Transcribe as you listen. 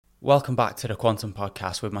Welcome back to the Quantum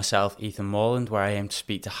Podcast with myself, Ethan Morland, where I aim to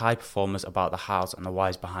speak to high performers about the hows and the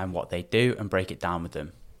whys behind what they do and break it down with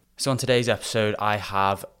them. So on today's episode, I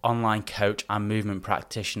have online coach and movement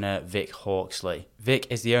practitioner VIK HAWKSLEY.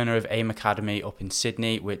 VIK is the owner of AIM Academy up in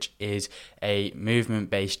Sydney, which is a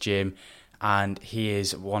movement-based gym, and he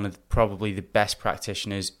is one of probably the best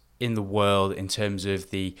practitioners in the world in terms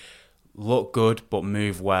of the look good but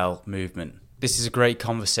move well movement. This is a great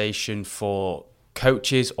conversation for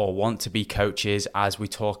coaches or want to be coaches as we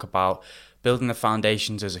talk about building the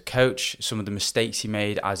foundations as a coach, some of the mistakes he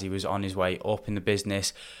made as he was on his way up in the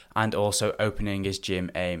business, and also opening his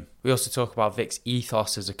gym AIM. We also talk about Vik's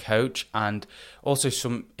ethos as a coach and also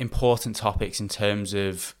some important topics in terms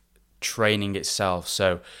of training itself.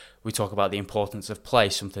 So we talk about the importance of play,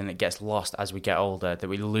 something that gets lost as we get older, that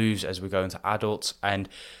we lose as we go into adults, and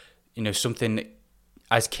something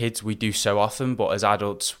as kids we do so often, but as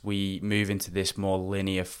adults we move into this more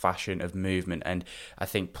linear fashion of movement, and I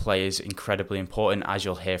think play is incredibly important, as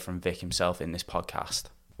you'll hear from Vik himself in this podcast.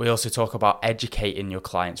 We also talk about educating your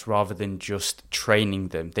clients rather than just training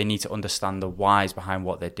them. They need to understand the whys behind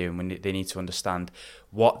what they're doing. They need to understand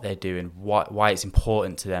what they're doing, why it's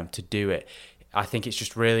important to them to do it. I think it's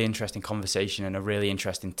just really interesting conversation and a really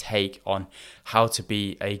interesting take on how to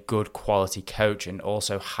be a good quality coach and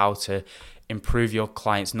also how to improve your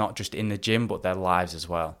clients, not just in the gym, but their lives as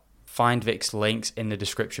well. Find Vik's links in the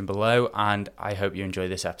description below, and I hope you enjoy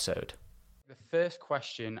this episode. The first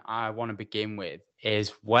question I want to begin with is,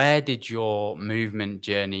 where did your movement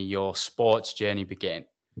journey, your sports journey begin?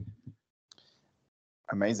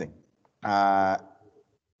 Amazing.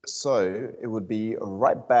 So it would be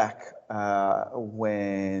right back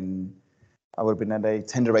when I would have been at a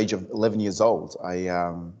tender age of 11 years old.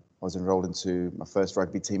 I was enrolled into my first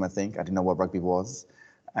rugby team, I think. I didn't know what rugby was.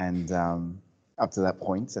 And up to that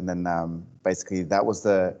point, and then basically that was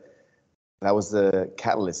the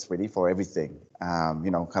catalyst really for everything.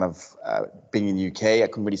 Being in the UK, I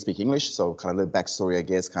couldn't really speak English. So kind of a little backstory, I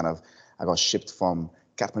guess, I got shipped from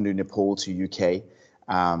Kathmandu, Nepal to UK.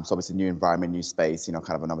 So obviously new environment, new space, and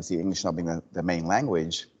obviously English not being the main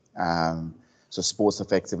language. So sports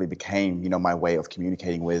effectively became, my way of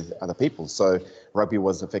communicating with other people. So rugby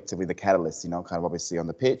was effectively the catalyst, obviously on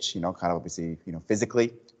the pitch,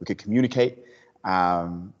 physically we could communicate.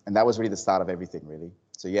 And that was really the start of everything really.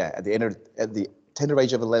 So yeah, at the tender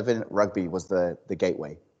age of 11, rugby was the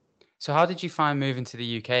gateway. So how did you find moving to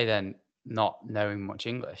the UK then, not knowing much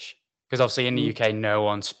English? Because obviously in the UK, no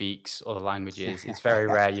one speaks other languages. It's very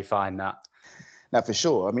rare you find that. No, for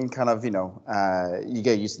sure. I mean, you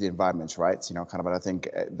get used to the environment, right? But I think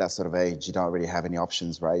at that sort of age, you don't really have any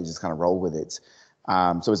options, right? You just kind of roll with it.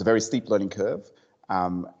 So it was a very steep learning curve.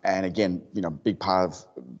 And again, big part of,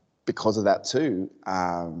 because of that too,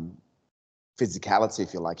 physicality,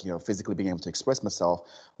 if you like, physically being able to express myself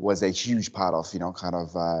was a huge part of,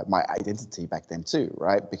 my identity back then too,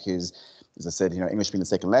 right? Because as I said, English being the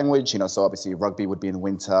second language, so obviously rugby would be in the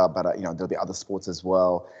winter, but, there'll be other sports as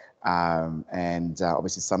well.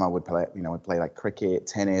 Obviously summer would play like cricket,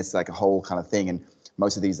 tennis, like a whole kind of thing. And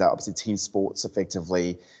most of these are obviously team sports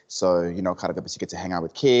effectively. So, obviously get to hang out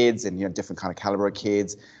with kids and, different kind of caliber of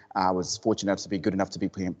kids. I was fortunate enough to be good enough to be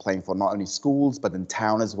playing for not only schools, but in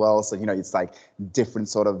town as well. So, it's like different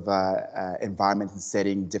sort of environment and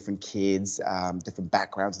setting, different kids, different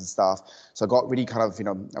backgrounds and stuff. So I got really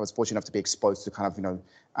I was fortunate enough to be exposed to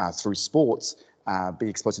through sports, be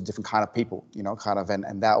exposed to different kind of people,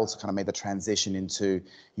 and that also made the transition into,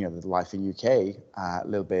 the life in UK a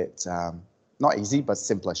little bit, not easy, but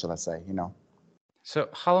simpler, shall I say, So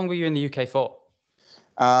how long were you in the UK for?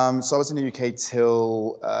 So I was in the UK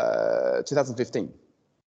till 2015.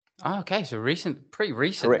 Oh, okay. So pretty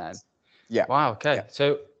recent. Correct. Then. Yeah. Wow. Okay. Yeah.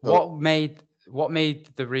 So what made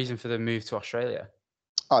the reason for the move to Australia?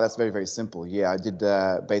 Oh, that's very, very simple. Yeah, I did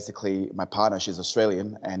basically, my partner, she's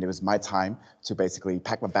Australian, and it was my time to basically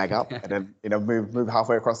pack my bag up and then, move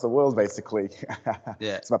halfway across the world, basically.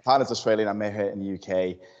 Yeah. So my partner's Australian. I met her in the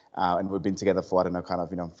UK, and we've been together for,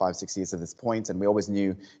 5-6 years at this point. And we always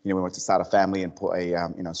knew, we wanted to start a family and put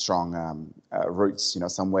a, strong roots,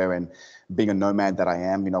 somewhere. And being a nomad that I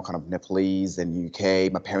am, Nepalese and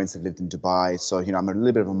UK, my parents have lived in Dubai. So, I'm a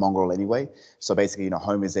little bit of a mongrel anyway. So basically,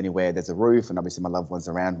 home is anywhere there's a roof and obviously my loved ones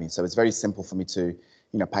around me. So it's very simple for me to,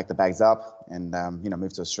 pack the bags up and,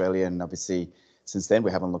 move to Australia. And obviously since then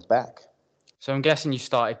we haven't looked back. So I'm guessing you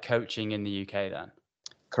started coaching in the UK then?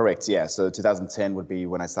 Correct. Yeah. So 2010 would be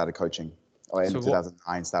when I started coaching, or end of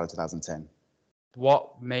 2009, started 2010.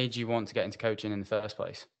 What made you want to get into coaching in the first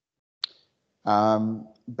place?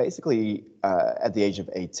 Basically, at the age of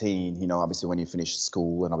 18, obviously when you finish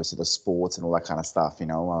school and obviously the sports and all that kind of stuff,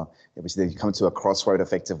 obviously you come to a crossroad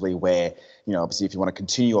effectively where, obviously if you want to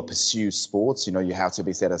continue or pursue sports, you have to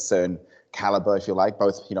be set a certain caliber, if you like,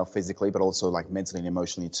 both, physically, but also like mentally and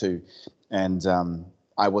emotionally too. And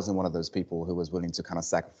I wasn't one of those people who was willing to kind of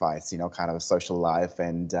sacrifice, kind of a social life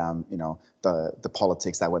and, the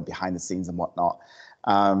politics that went behind the scenes and whatnot.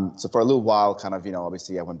 So for a little while, kind of,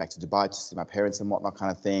 obviously I went back to Dubai to see my parents and whatnot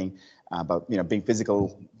kind of thing. But, being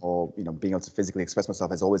physical or, being able to physically express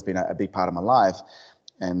myself has always been a big part of my life.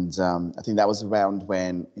 And I think that was around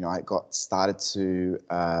when, I got started to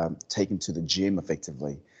take into the gym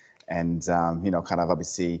effectively. And, kind of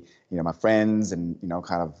obviously, my friends and,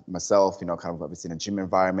 kind of myself, kind of obviously in a gym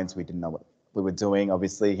environment, we didn't know what we were doing,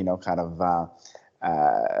 obviously, kind of,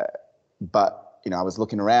 but I was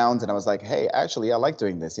looking around and I was like, hey, actually, I like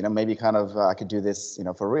doing this. Maybe kind of I could do this,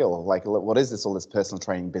 for real. Like, what is this, all this personal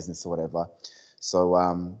training business or whatever?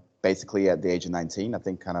 So basically at the age of 19, I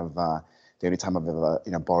think kind of the only time I've ever,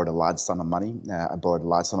 borrowed a large sum of money. I borrowed a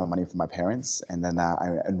large sum of money from my parents. And then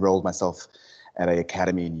I enrolled myself at an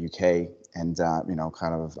academy in the UK and,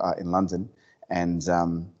 kind of in London. And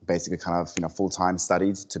basically kind of, full-time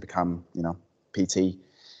studied to become, PT.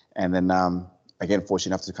 And then again,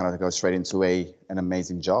 fortunate enough to kind of go straight into an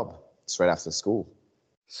amazing job straight after school.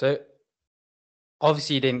 So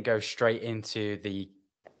obviously you didn't go straight into the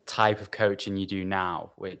type of coaching you do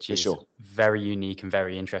now, which For is sure. very unique and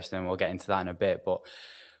very interesting. And we'll get into that in a bit. But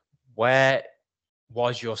where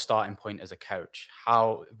was your starting point as a coach?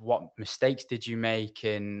 What mistakes did you make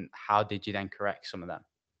and how did you then correct some of them?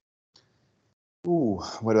 Ooh,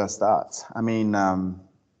 where do I start? I mean,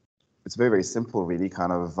 it's very, very simple, really.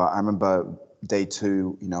 Kind of, I remember day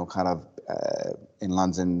two, kind of in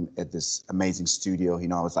London at this amazing studio.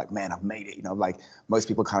 I was like, man, I've made it. Like most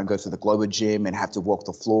people kind of go to the Global Gym and have to walk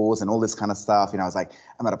the floors and all this kind of stuff. I was like,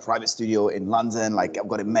 I'm at a private studio in London. Like I've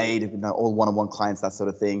got it made. All one-on-one clients, that sort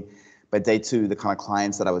of thing. But day two, the kind of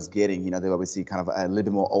clients that I was getting, they were obviously kind of a little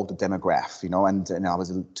bit more older demographic, and I was,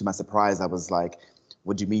 to my surprise, I was like,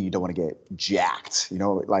 what do you mean you don't want to get jacked?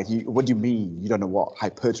 Like, what do you mean you don't know what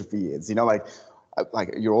hypertrophy is?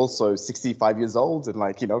 Like you're also 65 years old and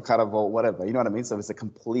like, kind of, or whatever, you know what I mean? So it's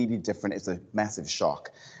it's a massive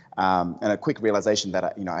shock. And a quick realization that,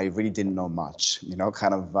 I really didn't know much,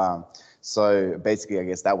 kind of, so basically, I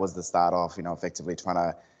guess that was the start off, effectively trying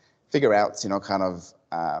to figure out, kind of,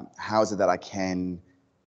 how is it that I can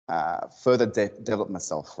further develop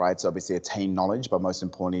myself, right? So obviously attain knowledge, but most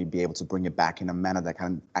importantly, be able to bring it back in a manner that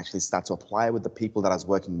can actually start to apply with the people that I was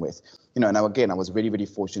working with. Now again, I was really, really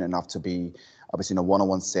fortunate enough to be obviously in a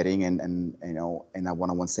one-on-one setting, and in that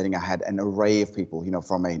one-on-one setting, I had an array of people,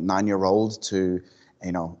 from a 9-year-old to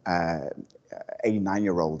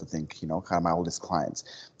 89-year-old, I think, kind of my oldest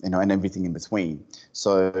clients, and everything in between.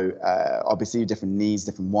 So obviously different needs,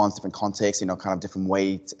 different wants, different contexts, kind of different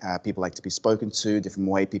way people like to be spoken to, different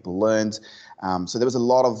way people learned. So there was a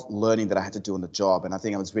lot of learning that I had to do on the job. And I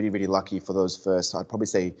think I was really, really lucky for those first, I'd probably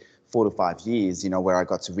say 4 to 5 years, where I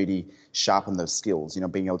got to really sharpen those skills,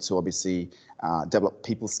 being able to obviously develop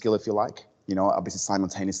people skill, if you like, obviously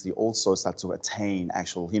simultaneously also start to attain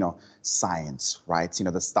actual, science, right?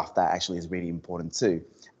 The stuff that actually is really important too.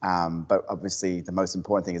 But obviously the most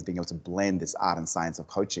important thing is being able to blend this art and science of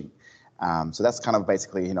coaching. So that's kind of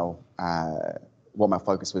basically, what my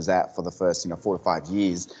focus was at for the first, 4 to 5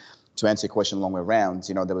 years. To answer your question long way around,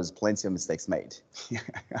 there was plenty of mistakes made.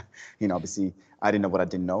 Obviously I didn't know what I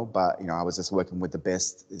didn't know, but, I was just working with the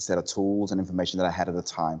best set of tools and information that I had at the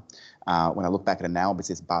time. When I look back at it now,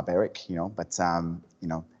 obviously it's barbaric, but,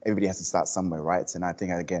 everybody has to start somewhere, right? And I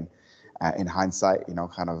think, again, in hindsight,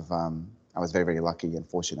 kind of, I was very, very lucky and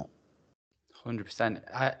fortunate.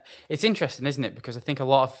 100%. It's interesting, isn't it? Because I think a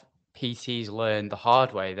lot of PTs learn the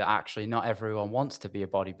hard way that actually not everyone wants to be a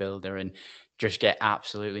bodybuilder and just get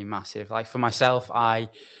absolutely massive. Like for myself, I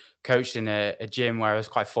coached in a gym where I was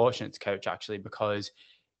quite fortunate to coach actually because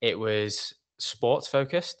it was sports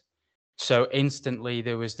focused. So instantly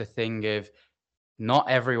there was the thing of not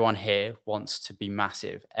everyone here wants to be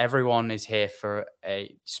massive. Everyone is here for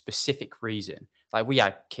a specific reason. Like we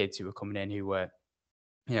had kids who were coming in who were,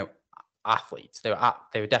 you know, athletes. They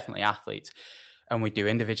were definitely athletes, and we do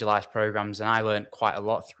individualized programs. And I learned quite a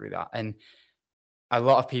lot through that. And a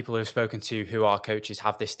lot of people who've spoken to who are coaches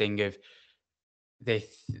have this thing of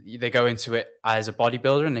they go into it as a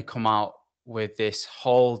bodybuilder and they come out with this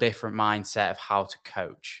whole different mindset of how to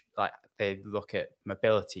coach. Like they look at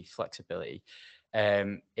mobility, flexibility.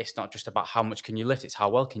 It's not just about how much can you lift; it's how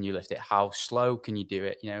well can you lift it, how slow can you do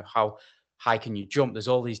it. How high can you jump? There's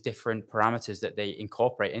all these different parameters that they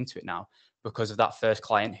incorporate into it now because of that first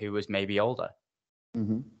client who was maybe older.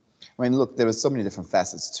 Mm-hmm. I mean, look, there are so many different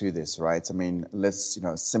facets to this, right? I mean, let's,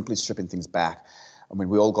 simply stripping things back. I mean,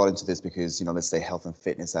 we all got into this because, let's say health and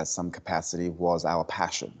fitness at some capacity was our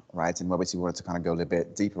passion, right? And obviously we wanted to kind of go a little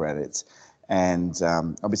bit deeper at it. And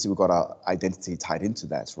obviously we've got our identity tied into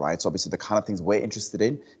that, right? So obviously the kind of things we're interested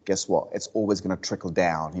in, guess what? It's always going to trickle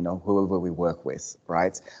down, whoever we work with,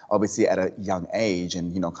 right? Obviously at a young age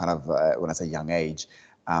and, when I say young age,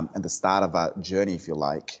 at the start of our journey, if you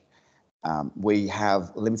like, we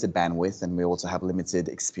have limited bandwidth and we also have limited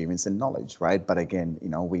experience and knowledge, right? But again,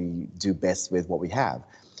 we do best with what we have.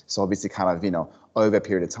 So obviously over a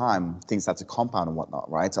period of time, things start to compound and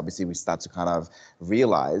whatnot, right? Obviously we start to kind of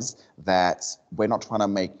realize that we're not trying to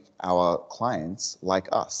make our clients like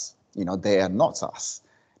us. They are not us.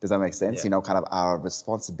 Does that make sense? Yeah. Kind of our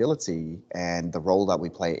responsibility and the role that we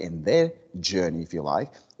play in their journey, if you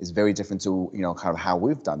like, is very different to, kind of how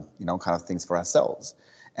we've done, kind of things for ourselves.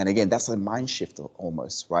 And again, that's a mind shift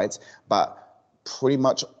almost, right? But pretty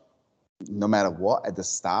much no matter what, at the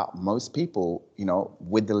start, most people,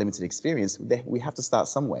 with the limited experience, we have to start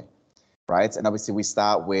somewhere, right? And obviously we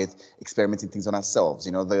start with experimenting things on ourselves.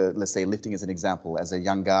 Let's say lifting as an example, as a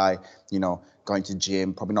young guy, going to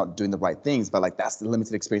gym, probably not doing the right things, but like that's the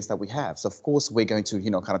limited experience that we have. So of course we're going to,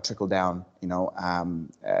 kind of trickle down,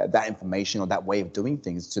 that information or that way of doing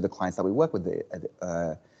things to the clients that we work with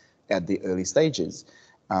at the early stages.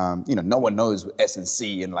 No one knows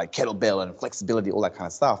S&C and like kettlebell and flexibility, all that kind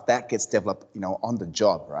of stuff. That gets developed, on the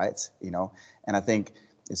job, right? And I think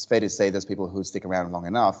it's fair to say those people who stick around long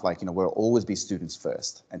enough, we'll always be students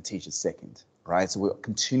first and teachers second, right? So we'll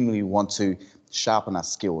continually want to sharpen our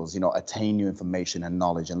skills, attain new information and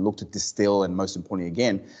knowledge and look to distill and most importantly,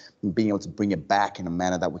 again, being able to bring it back in a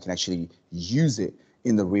manner that we can actually use it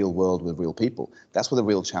in the real world with real people. That's where the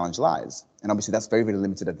real challenge lies. And obviously that's very, very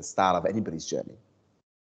limited at the start of anybody's journey.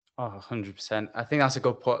 Oh, 100%. I think that's a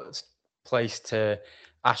good place to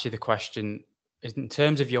ask you the question. In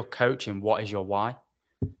terms of your coaching, what is your why?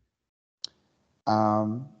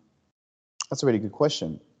 That's a really good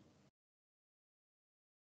question.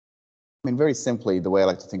 I mean, very simply, the way I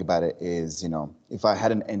like to think about it is, if I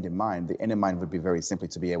had an end in mind, the end in mind would be very simply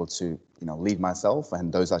to be able to, lead myself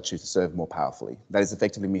and those I choose to serve more powerfully. That is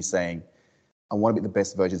effectively me saying, I want to be the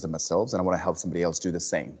best versions of myself and I want to help somebody else do the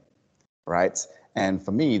same, right? And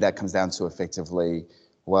for me, that comes down to effectively,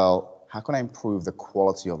 well, how can I improve the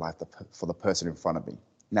quality of life for the person in front of me?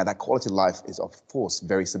 Now, that quality of life is, of course,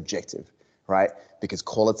 very subjective, right? Because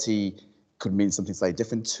quality could mean something slightly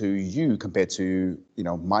different to you compared to,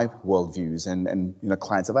 my worldviews and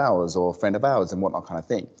clients of ours or friend of ours and whatnot kind of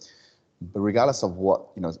thing. But regardless of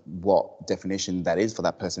what definition that is for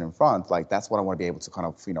that person in front, like that's what I want to be able to kind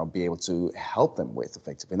of, be able to help them with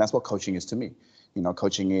effectively. And that's what coaching is to me.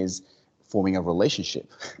 Coaching is forming a relationship,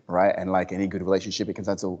 right? And like any good relationship, it comes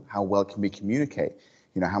down to how well can we communicate?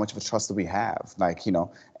 How much of a trust do we have?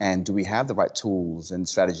 And do we have the right tools and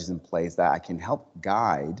strategies in place that I can help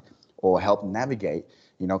guide or help navigate,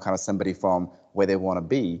 kind of somebody from where they want to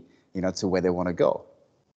be, to where they want to go.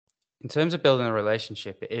 In terms of building a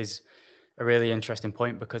relationship, it is a really interesting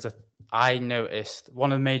point because I noticed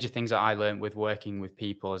one of the major things that I learned with working with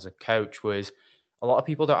people as a coach was a lot of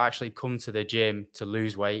people don't actually come to the gym to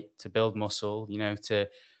lose weight, to build muscle, to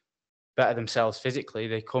better themselves physically.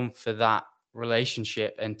 They come for that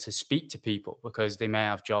relationship and to speak to people because they may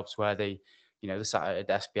have jobs where they sat at a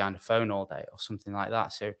desk behind a phone all day or something like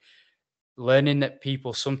that. So learning that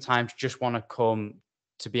people sometimes just want to come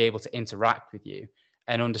to be able to interact with you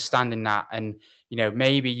and understanding that. And,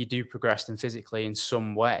 maybe you do progress them physically in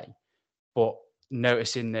some way, but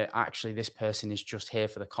noticing that actually this person is just here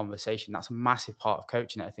for the conversation. That's a massive part of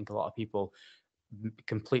coaching that I think a lot of people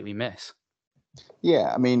completely miss.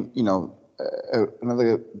 Yeah, I mean,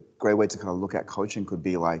 another great way to kind of look at coaching could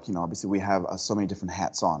be like, obviously we have so many different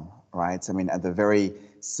hats on, right? I mean, at the very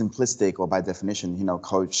simplistic or by definition,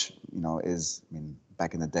 coach, is, I mean,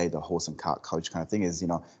 back in the day, the horse and cart coach kind of thing is,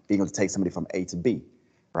 being able to take somebody from A to B,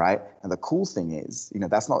 right? And the cool thing is,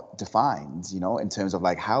 that's not defined, in terms of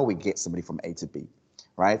like how we get somebody from A to B,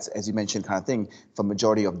 right? As you mentioned, kind of thing, for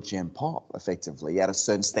majority of Gen Pop, effectively, at a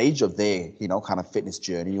certain stage of their, kind of fitness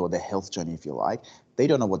journey or their health journey, if you like, they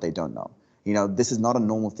don't know what they don't know. This is not a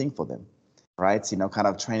normal thing for them, right? Kind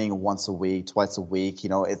of training once a week, twice a week,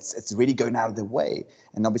 it's really going out of their way.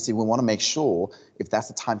 And obviously we want to make sure if that's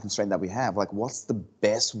the time constraint that we have, like what's the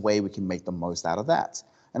best way we can make the most out of that?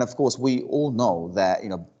 And of course, we all know that,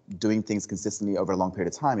 doing things consistently over a long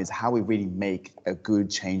period of time is how we really make a good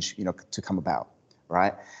change, to come about,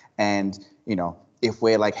 right? And, if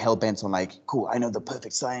we're like hell bent on like, cool, I know the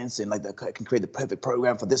perfect science and like I can create the perfect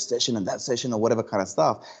program for this session and that session or whatever kind of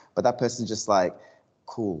stuff, but that person's just like,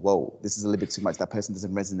 cool, whoa, this is a little bit too much. That person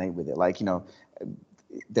doesn't resonate with it. Like,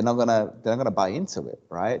 they're not gonna buy into it,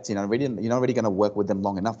 right? You're not really gonna work with them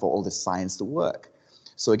long enough for all this science to work.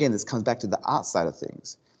 So again, this comes back to the art side of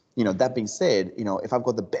things. That being said, if I've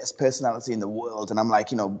got the best personality in the world and I'm like,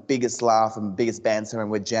 biggest laugh and biggest banter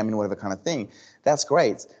and we're jamming, whatever kind of thing, that's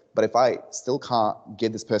great. But if I still can't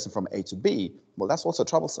get this person from A to B, well, that's also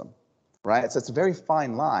troublesome, right? So it's a very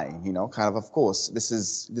fine line, of course,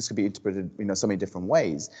 this could be interpreted, so many different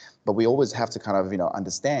ways, but we always have to kind of,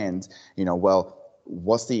 understand, well,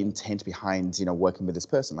 what's the intent behind, working with this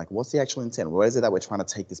person? Like, what's the actual intent? Where is it that we're trying to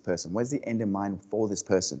take this person? Where's the end in mind for this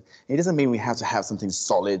person? It doesn't mean we have to have something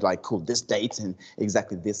solid, like, cool, this date and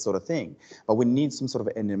exactly this sort of thing, but we need some sort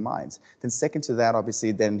of end in mind. Then second to that,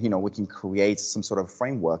 obviously, then, we can create some sort of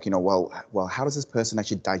framework, well, how does this person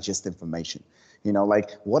actually digest information?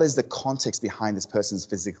 Like, what is the context behind this person's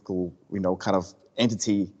physical, kind of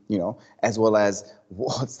entity, as well as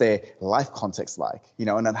what's their life context like,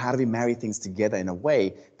 and then how do we marry things together in a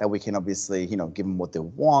way that we can obviously, give them what they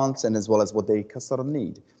want and as well as what they sort of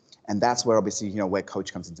need. And that's where obviously, where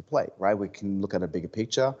coach comes into play, right? We can look at a bigger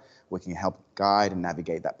picture, we can help guide and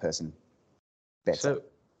navigate that person better. So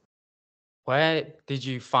where did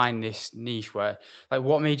you find this niche where, like,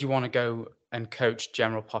 what made you want to go and coach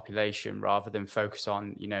general population rather than focus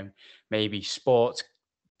on, maybe sports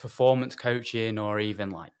performance coaching or even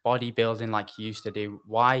like bodybuilding like you used to do?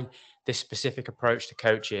 Why this specific approach to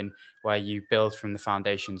coaching where you build from the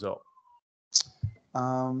foundations up?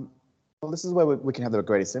 Well, this is where we can have the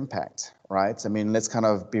greatest impact, right? I mean, let's kind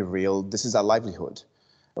of be real. This is our livelihood,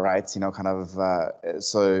 right? So,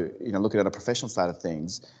 looking at a professional side of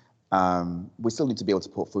things, we still need to be able to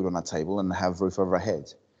put food on our table and have roof over our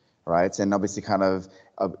head, right? And obviously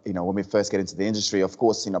when we first get into the industry, of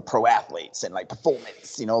course, pro athletes and like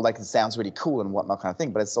performance, like it sounds really cool and whatnot kind of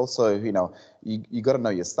thing, but it's also, you got to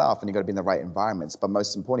know your stuff and you got to be in the right environments. But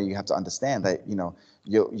most importantly, you have to understand that, you're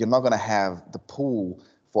not going to have the pool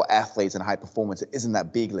for athletes and high performance. It isn't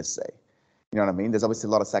that big, let's say. You know what I mean? There's obviously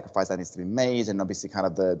a lot of sacrifice that needs to be made, and obviously kind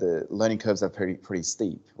of the learning curves are pretty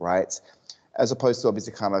steep, right? As opposed to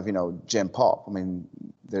obviously kind of, gen pop. I mean,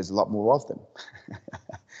 there's a lot more of them,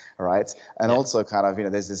 right? And also kind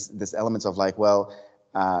of, there's this element of like, well,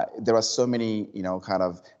 there are so many,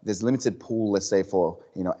 there's limited pool, let's say for,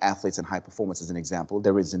 athletes and high performance as an example.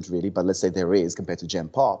 There isn't really, but let's say there is compared to gen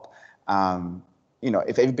pop.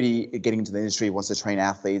 If everybody getting into the industry wants to train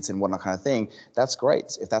athletes and whatnot kind of thing, that's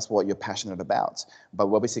great if that's what you're passionate about. But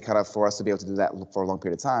obviously kind of for us to be able to do that for a long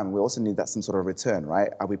period of time, we also need that some sort of return,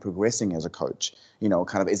 right? Are we progressing as a coach?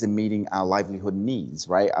 Is it meeting our livelihood needs,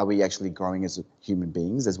 right? Are we actually growing as human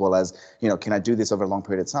beings as well as, can I do this over a long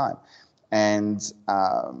period of time? And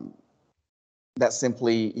that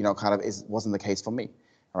simply, wasn't the case for me,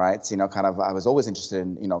 right? I was always interested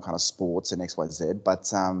in, kind of sports and X, Y, Z,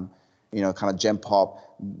 but kind of gen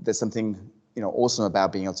pop, there's something, awesome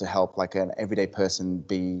about being able to help like an everyday person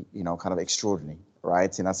be, kind of extraordinary,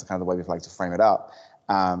 right? And that's kind of the way we like to frame it up.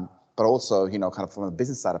 But also, kind of from a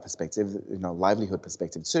business side of perspective, livelihood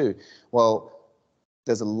perspective too, well,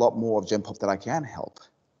 there's a lot more of gen pop that I can help.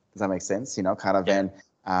 Does that make sense? And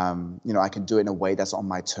I can do it in a way that's on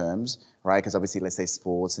my terms, right? Because obviously, let's say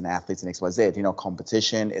sports and athletes and X, Y, Z,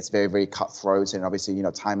 competition, it's very, very cutthroat and obviously,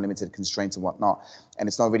 time limited constraints and whatnot. And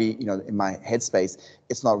it's not really, in my headspace,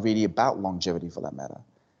 it's not really about longevity for that matter.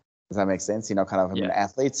 Does that make sense?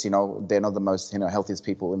 Athletes, they're not the most, healthiest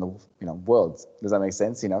people in the, world. Does that make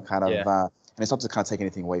sense? And it's not to kind of take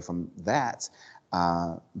anything away from that.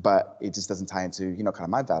 But it just doesn't tie into, kind of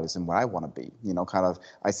my values and where I want to be,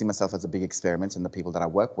 I see myself as a big experiment, and the people that I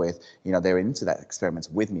work with, they're into that experiment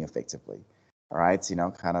with me effectively. All right.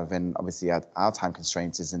 And obviously our time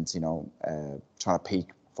constraints isn't, trying to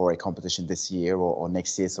peak for a competition this year or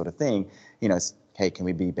next year sort of thing. It's, hey, can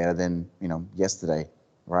we be better than, yesterday?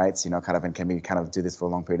 Right. And can we kind of do this for a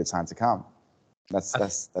long period of time to come? That's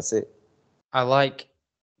it. I like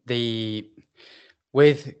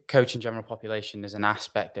with coaching general population, there's an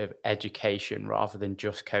aspect of education rather than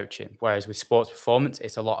just coaching. Whereas with sports performance,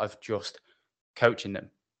 it's a lot of just coaching them.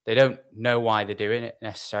 They don't know why they're doing it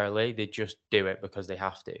necessarily. They just do it because they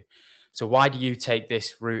have to. So why do you take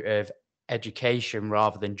this route of education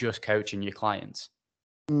rather than just coaching your clients?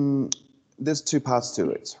 There's two parts to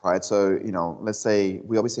it, right? So, let's say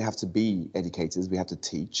we obviously have to be educators. We have to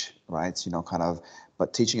teach, right?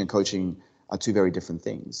 But teaching and coaching are two very different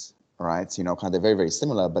things. right? Kind of they're very, very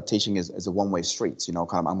similar, but teaching is a one-way street. Kind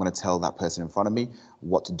of I'm going to tell that person in front of me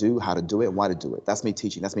what to do, how to do it, why to do it. That's me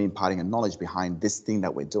teaching. That's me imparting a knowledge behind this thing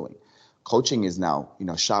that we're doing. Coaching is now,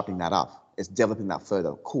 sharpening that up. It's developing that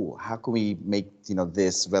further. Cool. How can we make,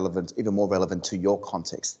 this relevant, even more relevant to your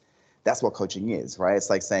context? That's what coaching is, right? It's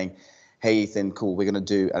like saying, hey, Ethan, cool, we're going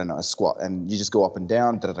to do, I don't know, a squat, and you just go up and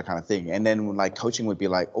down, kind of thing. And then like coaching would be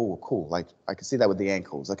like, oh, cool. Like I can see that with the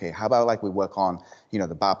ankles. Okay, how about like we work on,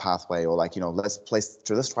 the bar pathway, or like, let's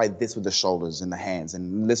try this with the shoulders and the hands,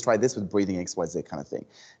 and let's try this with breathing X, Y, Z kind of thing.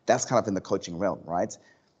 That's kind of in the coaching realm, right?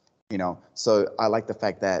 So I like the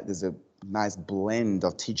fact that there's a nice blend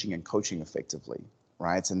of teaching and coaching effectively,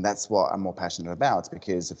 right? And that's what I'm more passionate about,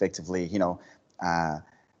 because effectively, to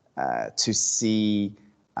see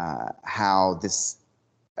how this,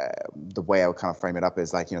 the way I would kind of frame it up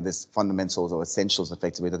is like, there's fundamentals or essentials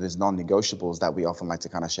effectively, that there's non-negotiables that we often like to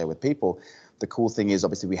kind of share with people. The cool thing is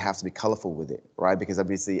obviously we have to be colorful with it, right? Because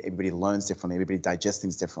obviously everybody learns differently, everybody digests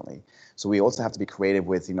things differently. So we also have to be creative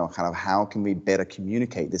with, kind of how can we better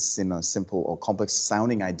communicate this in a simple or complex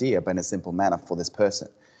sounding idea, but in a simple manner for this person,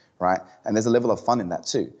 right? And there's a level of fun in that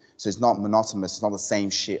too. So it's not monotonous, it's not the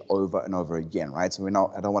same shit over and over again, right? So I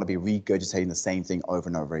don't want to be regurgitating the same thing over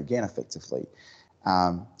and over again effectively.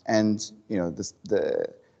 And the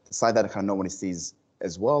side that I kind of normally sees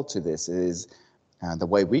as well to this is the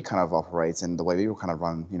way we kind of operate and the way we kind of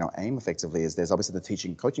run, AIM effectively is there's obviously the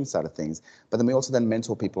teaching coaching side of things, but then we also then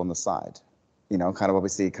mentor people on the side, kind of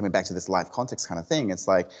obviously coming back to this life context kind of thing. It's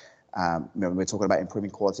like, we're talking about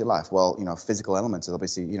improving quality of life. Well, physical elements is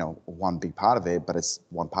obviously, one big part of it, but it's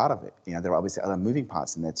one part of it. There are obviously other moving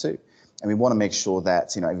parts in there too. And we want to make sure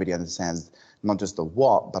that, everybody understands not just the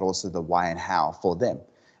what, but also the why and how for them.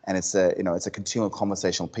 And it's a continual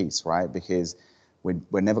conversational piece, right? Because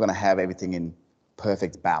we're never going to have everything in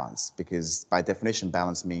perfect balance, because by definition,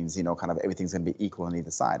 balance means, kind of everything's going to be equal on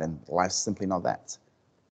either side, and life's simply not that.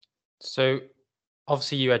 So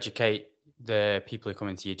obviously you educate the people who come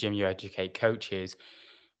into your gym, you educate coaches,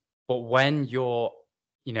 but when you're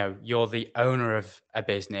the owner of a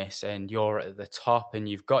business and you're at the top and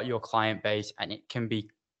you've got your client base, and it can be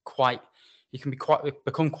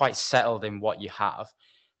become quite settled in what you have.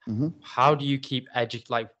 Mm-hmm. How do you keep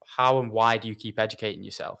how and why do you keep educating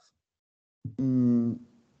yourself?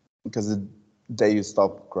 Because the day you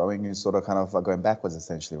stop growing, you sort of kind of are going backwards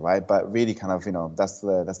essentially, right? But really kind of, that's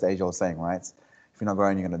the age-old saying, right? If you're not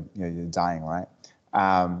growing, you're dying, right?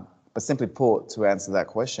 But simply put, to answer that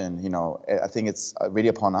question, I think it's really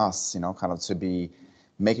upon us, kind of to be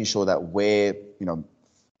making sure that we're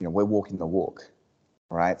walking the walk,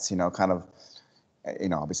 right? Kind of,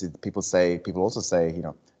 obviously people also say,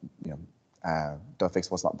 don't fix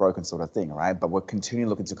what's not broken sort of thing, right? But we're continually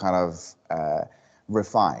looking to kind of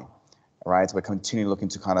refine, right? We're continually looking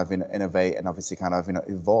to kind of innovate and obviously kind of,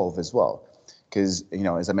 evolve as well. Because,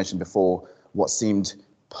 as I mentioned before, what seemed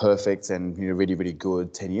perfect and really, really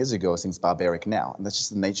good 10 years ago seems barbaric now. And that's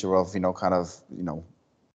just the nature of, kind of,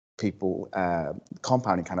 people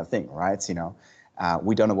compounding kind of thing, right?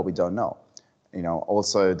 We don't know what we don't know.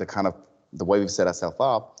 Also the way we've set ourselves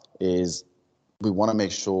up is we want to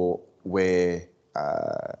make sure we're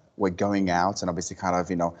going out and obviously kind of,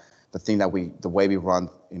 the way we run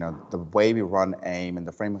AIM and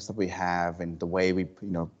the frameworks that we have and the way we,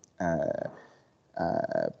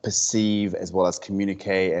 perceive as well as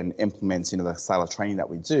communicate and implement, the style of training that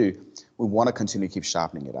we do, we want to continue to keep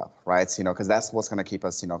sharpening it up, right? Because that's what's going to keep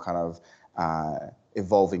us, kind of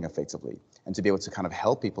evolving effectively, and to be able to kind of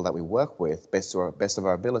help people that we work with best of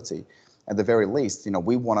our ability. At the very least,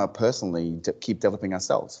 we want to personally keep developing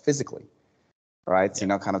ourselves physically, right?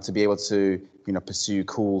 Yeah. Kind of to be able to, pursue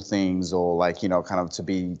cool things, or like, kind of to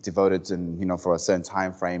be devoted and, for a certain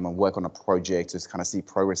time frame and work on a project to kind of see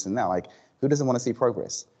progress in that. Like, who doesn't want to see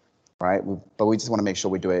progress, right? But we just want to make sure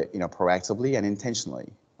we do it, proactively and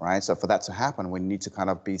intentionally, right? So for that to happen, we need to kind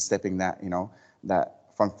of be stepping that, that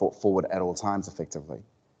front foot forward at all times effectively.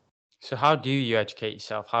 So how do you educate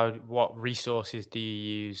yourself? What resources do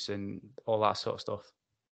you use and all that sort of stuff?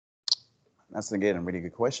 That's again a really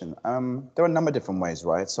good question. There are a number of different ways,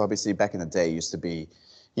 right? So obviously back in the day, it used to be,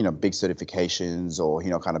 big certifications or,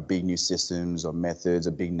 kind of big new systems or methods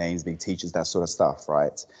or big names, big teachers, that sort of stuff,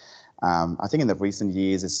 right? I think in the recent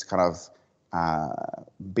years, it's kind of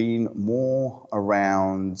been more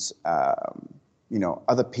around,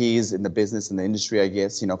 other peers in the business and the industry, I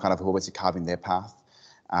guess, kind of who are obviously carving their path,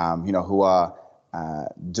 who are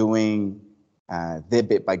doing their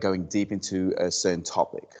bit by going deep into a certain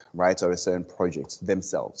topic, right, or a certain project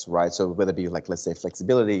themselves, right? So whether it be like, let's say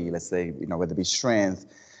flexibility, let's say, whether it be strength,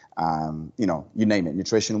 you name it,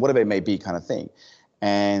 nutrition, whatever it may be kind of thing.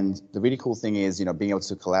 And the really cool thing is, being able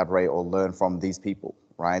to collaborate or learn from these people,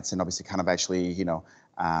 right? And obviously kind of actually,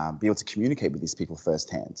 be able to communicate with these people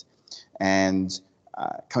firsthand. And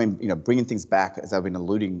bringing things back, as I've been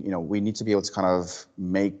alluding, we need to be able to kind of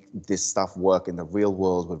make this stuff work in the real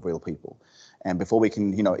world with real people. And before we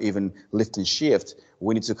can, even lift and shift,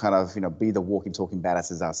 we need to kind of, be the walking, talking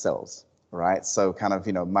badasses ourselves, right? So kind of,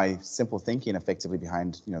 my simple thinking effectively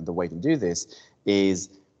behind, the way to do this is,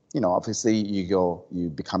 obviously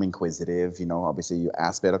you become inquisitive, obviously you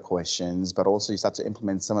ask better questions, but also you start to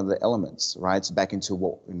implement some of the elements, right? So back into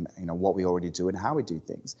what we already do and how we do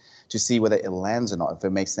things to see whether it lands or not, if it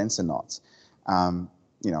makes sense or not.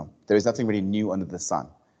 There is nothing really new under the sun,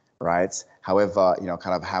 right? However,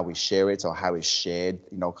 kind of how we share it or how it's shared,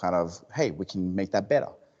 kind of, hey, we can make that better,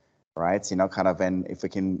 right? Kind of, and if we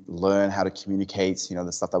can learn how to communicate,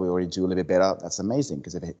 the stuff that we already do a little bit better, that's amazing,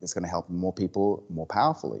 because it's going to help more people more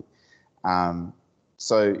powerfully.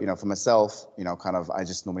 So, for myself, kind of, I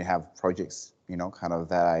just normally have projects, kind of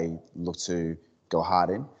that I look to go hard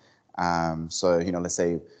in. So, let's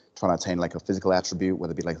say trying to attain like a physical attribute,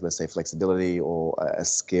 whether it be like, let's say flexibility or a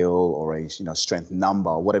skill or a, strength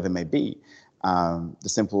number, whatever it may be. The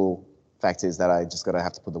simple fact is that I just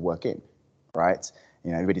have to put the work in, right?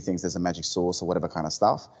 Everybody thinks there's a magic source or whatever kind of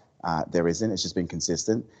stuff. There isn't. It's just being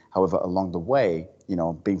consistent. However, along the way,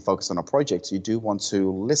 being focused on a project, you do want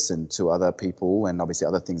to listen to other people and obviously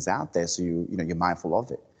other things out there. So you're mindful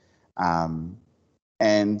of it. And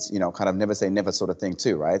kind of never say never sort of thing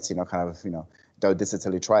too, right? Kind of don't diss it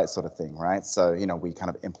till you try it sort of thing, right? So we kind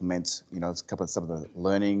of implement a couple of some of the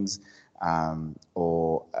learnings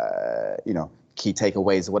or key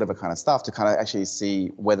takeaways or whatever kind of stuff to kind of actually see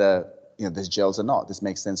whether this gels or not, this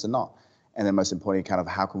makes sense or not. And then most importantly, kind of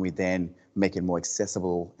how can we then make it more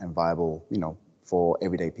accessible and viable, for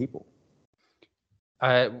everyday people.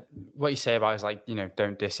 What you say about is like,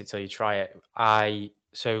 don't diss it till you try it.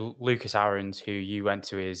 So Lucas Aarons, who you went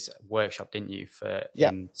to his workshop, didn't you,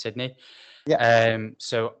 in Sydney? Yeah.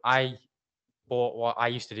 So I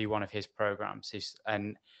used to do one of his programs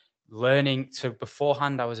and learning. So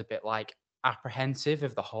beforehand, I was a bit like apprehensive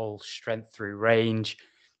of the whole strength through range.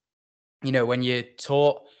 When you're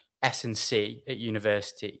taught S&C at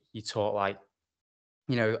university, you taught like,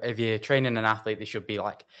 if you're training an athlete, they shouldn't be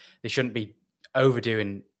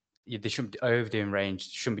overdoing. They shouldn't be overdoing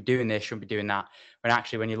range. Shouldn't be doing this. Shouldn't be doing that. When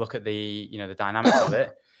actually, when you look at the dynamics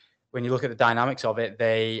of it,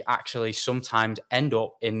 they actually sometimes end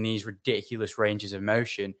up in these ridiculous ranges of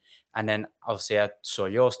motion. And then obviously I saw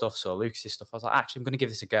your stuff, saw Lucas's stuff. I was like, actually, I'm going to give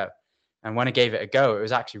this a go. And when I gave it a go, it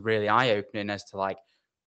was actually really eye-opening as to like,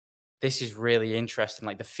 this is really interesting.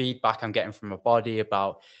 Like the feedback I'm getting from my body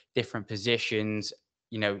about different positions,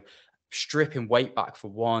 stripping weight back for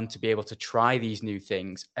one, to be able to try these new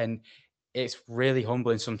things. And it's really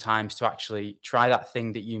humbling sometimes to actually try that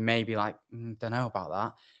thing that you may be like, don't know about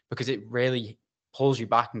that, because it really pulls you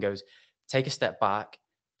back and goes, take a step back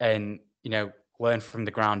and, learn from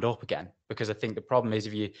the ground up again. Because I think the problem is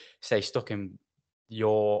if you stay stuck in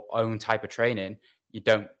your own type of training, you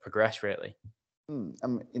don't progress really.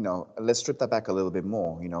 Let's strip that back a little bit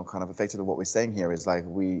more, kind of effectively what we're saying here is like,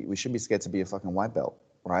 we shouldn't be scared to be a fucking white belt,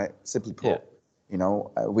 right? Simply put,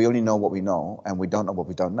 we only know what we know and we don't know what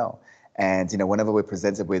we don't know. And, whenever we're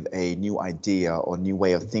presented with a new idea or new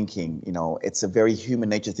way of thinking, it's a very human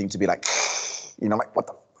nature thing to be like, like, what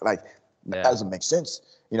the, like, that doesn't make sense,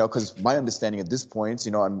 because my understanding at this point,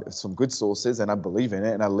 I'm some good sources and I believe in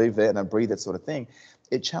it and I live it and I breathe it sort of thing.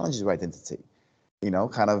 It challenges your identity.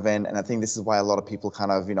 Kind of, and I think this is why a lot of people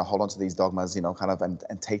kind of, hold on to these dogmas, kind of,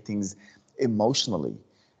 and take things emotionally,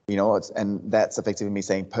 and that's effectively me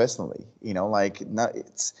saying personally, like, no,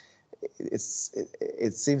 it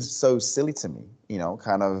seems so silly to me,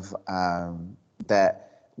 kind of,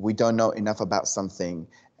 that we don't know enough about something,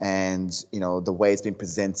 and the way it's been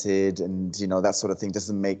presented, and that sort of thing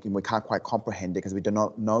doesn't make, we can't quite comprehend it because we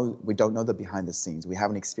don't know the behind the scenes. We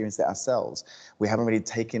haven't experienced it ourselves. We haven't really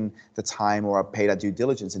taken the time or paid our due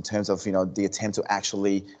diligence in terms of the attempt to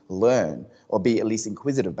actually learn or be at least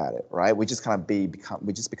inquisitive about it, right? We just kind of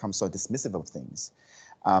become so dismissive of things.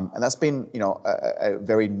 And that's been, a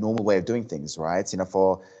very normal way of doing things, right?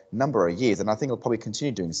 For a number of years, and I think it'll probably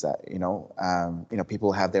continue doing that.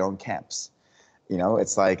 People have their own camps.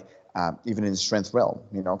 It's like, even in the strength realm,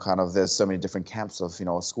 kind of, there's so many different camps of,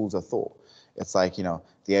 schools of thought. It's like,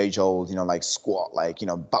 the age old, like squat, like,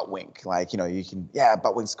 butt wink, like, you can,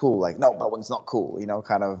 butt wink's cool. Like, no, butt wink's not cool,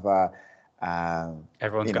 kind of,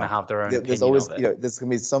 everyone's going to have their own opinion. There's always, of it. There's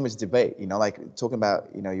going to be so much debate, like talking about,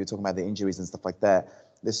 you're talking about the injuries and stuff like that.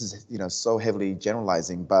 This is, so heavily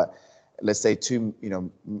generalizing, but let's say two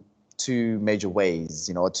two major ways,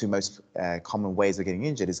 or two most common ways of getting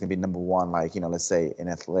injured is going to be number one, like, let's say in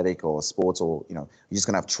athletic or sports, or, you're just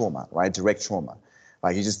going to have trauma, right? Direct trauma.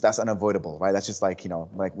 Like that's unavoidable, right? That's just like,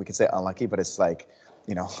 like we could say unlucky, but it's like,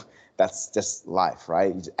 that's just life,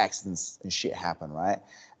 right? Accidents and shit happen, right?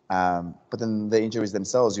 But then the injuries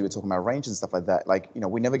themselves, you were talking about range and stuff like that. Like,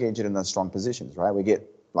 we never get injured in those strong positions, right? We get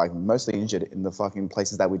like mostly injured in the fucking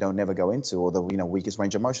places that we don't never go into, or the, weakest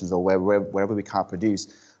range of motions, or wherever we can't produce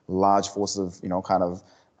large forces of,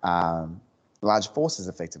 large forces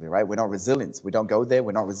effectively, right? We're not resilient. We don't go there.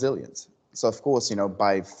 We're not resilient. So of course,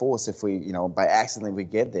 by force, if we, by accident we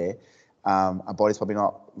get there, our body's probably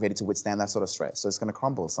not ready to withstand that sort of stress. So it's going to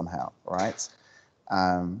crumble somehow, right?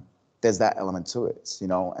 There's that element to it,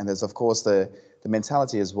 and there's of course the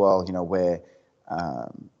mentality as well, where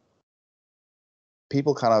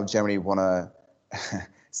people kind of generally want to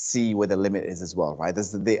see where the limit is as well, right?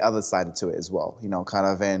 There's the other side to it as well, kind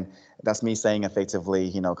of, and that's me saying effectively,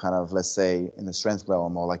 kind of, let's say in the strength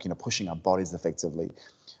realm, or like, pushing our bodies effectively.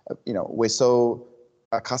 We're so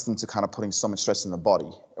accustomed to kind of putting so much stress in the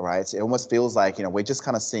body, right? It almost feels like, we're just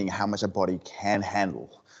kind of seeing how much a body can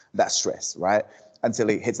handle that stress, right? Until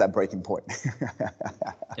it hits that breaking point.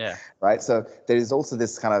 Yeah. Right. So there is also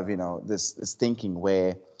this kind of, this thinking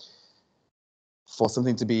where for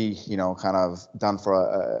something to be, kind of done for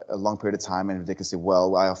a long period of time and ridiculously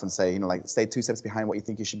well, I often say, like stay 2 steps behind what you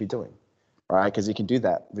think you should be doing. Right, because you can do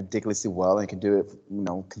that ridiculously well, and you can do it,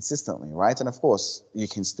 consistently, right? And of course, you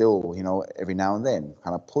can still, every now and then,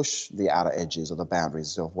 kind of push the outer edges or the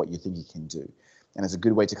boundaries of what you think you can do. And it's a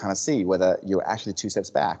good way to kind of see whether you're actually 2 steps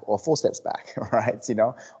back or 4 steps back, right?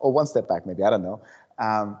 Or 1 step back, maybe, I don't know.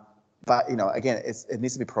 But again, it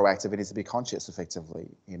needs to be proactive. It needs to be conscious, effectively.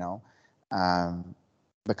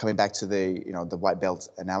 But coming back to the, the white belt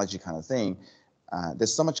analogy kind of thing,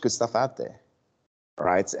 there's so much good stuff out there.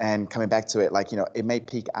 Right. And coming back to it, like, it may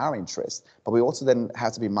pique our interest, but we also then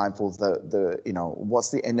have to be mindful of the what's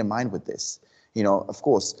the end in mind with this? Of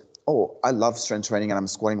course, I love strength training and I'm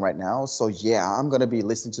squatting right now. So yeah, I'm going to be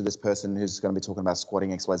listening to this person who's going to be talking about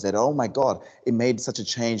squatting X, Y, Z. Oh my God, it made such a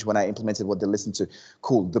change when I implemented what they listened to.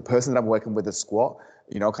 Cool. The person that I'm working with, the squat,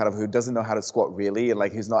 kind of who doesn't know how to squat really, and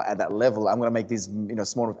like who's not at that level, I'm going to make these,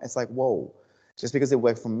 smaller. It's like, whoa, just because it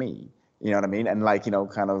worked for me. You know what I mean? And like,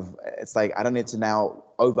 kind of, it's like, I don't need to now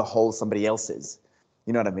overhaul somebody else's,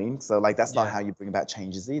 you know what I mean? So like, that's not how you bring about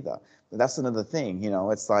changes either. But that's another thing,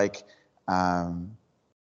 it's like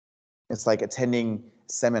attending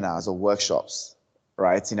seminars or workshops,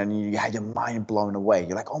 right? And you had your mind blown away.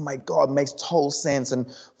 You're like, oh my God, it makes total sense. And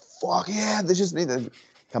fuck yeah, there's just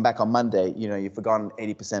come back on Monday, you've forgotten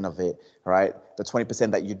 80% of it, right? The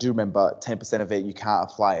 20% that you do remember, 10% of it, you can't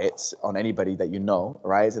apply it on anybody that you know,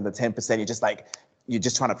 right? And the 10%, you're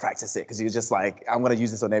just trying to practice it because you're just like, I'm going to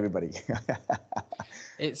use this on everybody.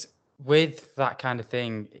 It's with that kind of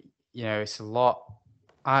thing, it's a lot.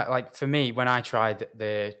 Like for me, when I tried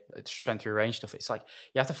the strength through range stuff, it's like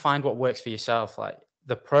you have to find what works for yourself. Like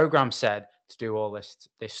the program said to do all this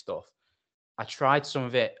stuff. I tried some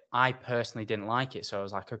of it. I personally didn't like it. So I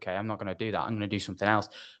was like, okay, I'm not going to do that. I'm going to do something else.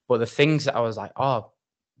 But the things that I was like, oh,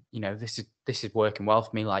 this is working well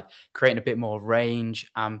for me, like creating a bit more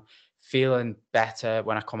range. I'm feeling better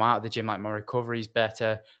when I come out of the gym, like my recovery is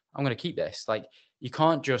better. I'm going to keep this. Like you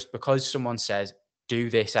can't just because someone says,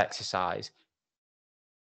 do this exercise,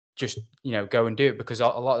 just, go and do it, because a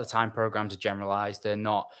lot of the time programs are generalized. They're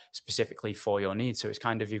not specifically for your needs. So it's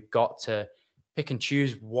kind of, you've got to pick and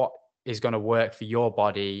choose what is going to work for your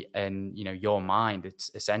body and, your mind. It's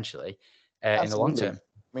essentially in the long term.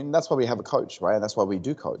 I mean, that's why we have a coach, right? That's why we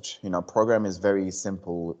do coach. Program is very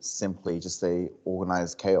simple, simply just a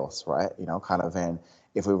organized chaos, right? Kind of, and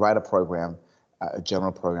if we write a program, a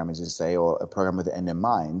general program, as you say, or a program with the end in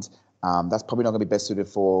mind, that's probably not going to be best suited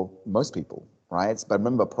for most people, right? But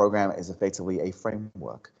remember, program is effectively a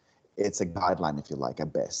framework. It's a guideline, if you like,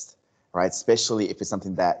 at best, right? Especially if it's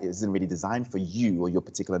something that isn't really designed for you or your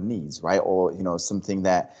particular needs, right? Or, something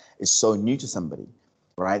that is so new to somebody,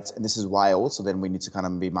 right? And this is why also then we need to kind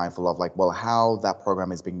of be mindful of like, well, how that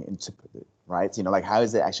program is being interpreted, right? Like how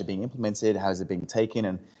is it actually being implemented? How is it being taken?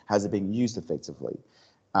 And how is it being used effectively?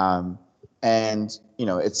 And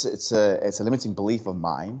it's a limiting belief of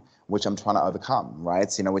mine, which I'm trying to overcome, right?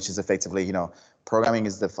 Which is effectively, programming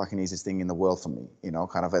is the fucking easiest thing in the world for me,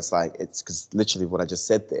 kind of, it's because literally what I just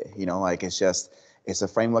said there, like it's a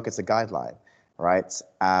framework, it's a guideline, right?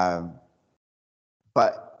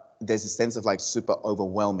 But there's a sense of like super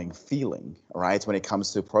overwhelming feeling, right? When it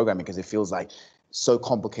comes to programming, because it feels like so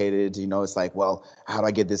complicated, it's like, well, how do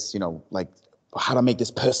I get this, like, how to make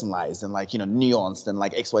this personalized and like, nuanced and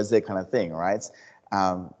like XYZ kind of thing, right?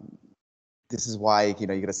 this is why, you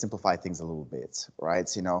got to simplify things a little bit, right?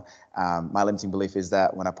 My limiting belief is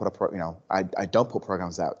that when I put I don't put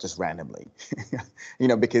programs out just randomly,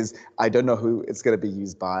 because I don't know who it's going to be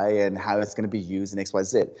used by and how it's going to be used in X, Y,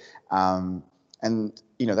 Z. And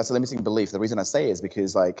that's a limiting belief. The reason I say is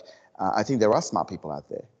because I think there are smart people out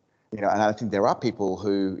there, and I think there are people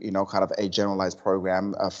who, kind of a generalized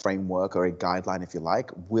program, a framework or a guideline, if you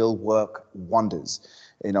like, will work wonders.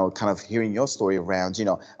 Kind of hearing your story around,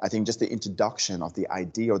 I think just the introduction of the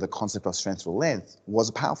idea or the concept of strength through length was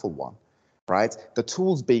a powerful one, right? The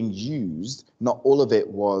tools being used, not all of it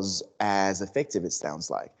was as effective, it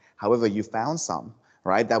sounds like. However, you found some,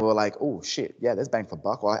 right, that were like, oh shit, yeah, there's bang for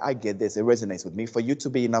buck, or I get this, it resonates with me. For you to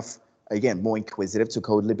be enough, again, more inquisitive to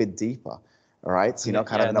go a little bit deeper, all right? Kind of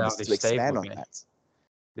Yeah, an no, opportunity they to stayed expand with on me. that.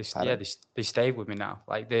 They stayed with me now.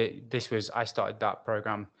 I started that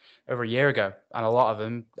program over a year ago, and a lot of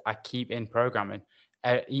them I keep in programming.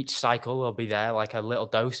 Each cycle will be there, like a little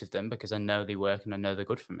dose of them, because I know they work and I know they're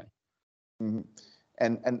good for me. Mm-hmm.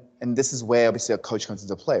 And this is where obviously a coach comes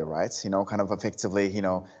into play, right? Kind of effectively,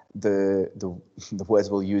 the the words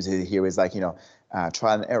we'll use here is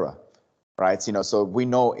trial and error, right? So we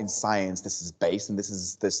know in science this is based, and this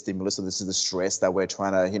is the stimulus, so this is the stress that we're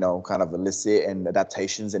trying to kind of elicit, and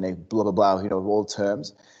adaptations and a blah blah blah, all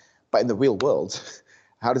terms. But in the real world,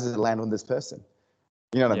 how does it land on this person?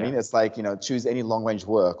 You know what I mean? It's like, choose any long range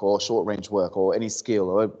work or short range work or any skill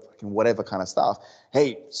or whatever kind of stuff.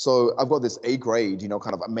 Hey, so I've got this A grade,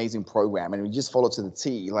 kind of amazing program, and we just follow to the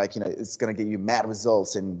T. It's going to get you mad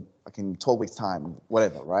results in 12 weeks time,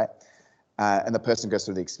 whatever, right? And the person goes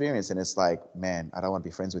through the experience and it's like, man, I don't want to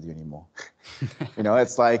be friends with you anymore.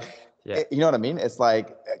 It's like, you know what I mean? It's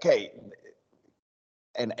like, okay,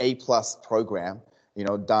 an A plus program,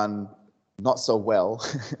 done not so well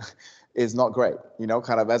is not great,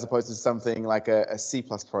 kind of, as opposed to something like a C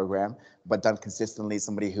plus program, but done consistently,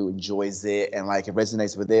 somebody who enjoys it and it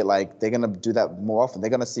resonates with it, they're going to do that more often. They're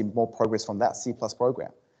going to see more progress from that C plus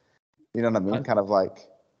program. You know what I mean?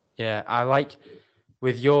 Yeah, I like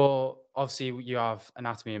with your, obviously you have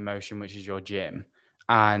Anatomy in Motion, which is your gym,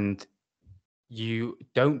 and you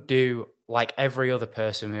don't do like every other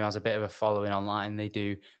person who has a bit of a following online. They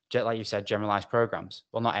do, like you said, generalized programs.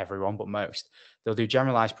 Well, not everyone, but most. They'll do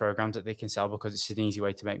generalized programs that they can sell because it's an easy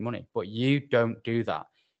way to make money. But you don't do that.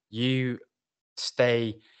 You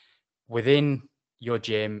stay within your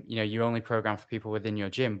gym. You only program for people within your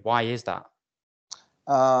gym. Why is that?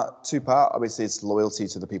 Two-part. Obviously, it's loyalty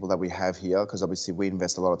to the people that we have here, because obviously we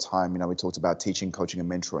invest a lot of time. We talked about teaching, coaching, and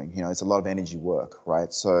mentoring. It's a lot of energy work,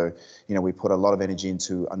 right? So, we put a lot of energy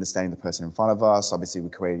into understanding the person in front of us. Obviously, we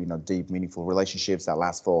create, deep, meaningful relationships that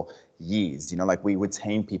last for years. We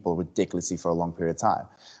retain people ridiculously for a long period of time,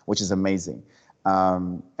 which is amazing.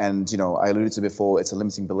 And, I alluded to before, it's a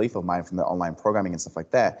limiting belief of mine from the online programming and stuff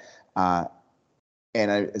like that. And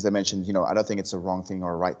as I mentioned, I don't think it's a wrong thing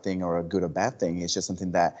or a right thing or a good or bad thing. It's just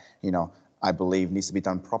something that, I believe needs to be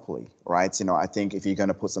done properly, right? I think if you're going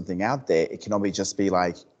to put something out there, it can only just be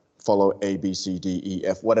like follow A, B, C, D, E,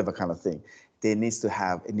 F, whatever kind of thing. It needs to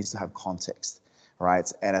have context, right?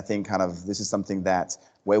 And I think kind of this is something that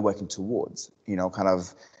we're working towards,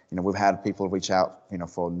 we've had people reach out,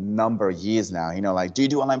 for a number of years now, do you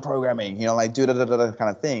do online programming? Do da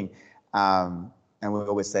kind of thing. And we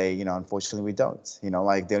always say, unfortunately, we don't. The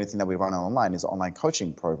only thing that we run online is online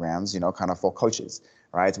coaching programs, kind of for coaches,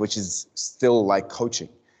 right? Which is still like coaching.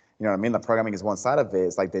 You know what I mean? The programming is one side of it.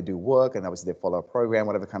 It's like they do work and obviously they follow a program,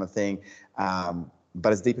 whatever kind of thing.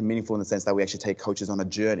 But it's deep and meaningful in the sense that we actually take coaches on a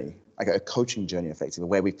journey, like a coaching journey, effectively,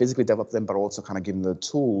 where we physically develop them, but also kind of give them the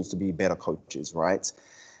tools to be better coaches, right?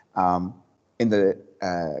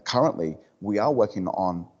 Currently, we are working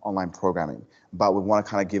on online programming, but we want to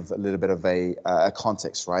kind of give a little bit of a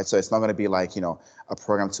context, right? So it's not going to be like, a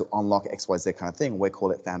program to unlock XYZ kind of thing. We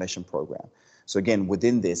call it foundation program. So again,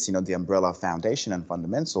 within this, the umbrella foundation and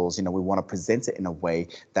fundamentals, we want to present it in a way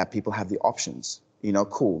that people have the options.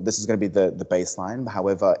 Cool, this is going to be the baseline.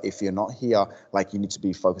 However, if you're not here, you need to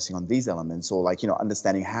be focusing on these elements, or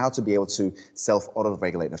understanding how to be able to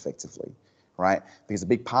self-auto-regulate effectively, right? Because a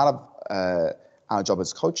big part of our job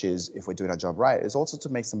as coaches, if we're doing our job right, is also to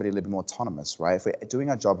make somebody a little bit more autonomous, right? If we're doing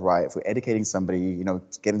our job right, if we're educating somebody,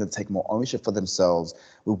 getting them to take more ownership for themselves,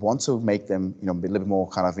 we want to make them, be a little bit more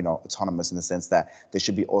kind of, autonomous in the sense that they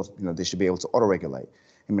should be, they should be able to auto-regulate.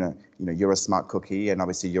 You're a smart cookie, and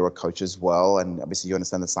obviously you're a coach as well, and obviously you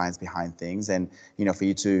understand the science behind things, and for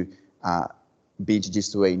you to be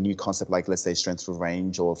introduced to a new concept like, let's say, strength through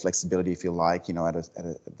range or flexibility, if you like, at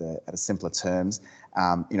a simpler terms,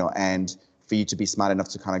 and for you to be smart enough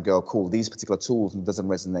to kind of go, cool, these particular tools doesn't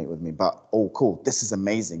resonate with me, but oh, cool, this is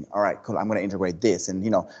amazing. All right, cool, I'm going to integrate this, and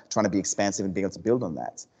trying to be expansive and being able to build on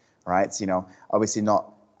that, right? Obviously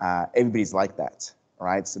not everybody's like that,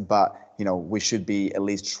 right? But we should be at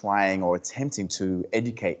least trying or attempting to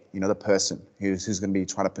educate the person who's going to be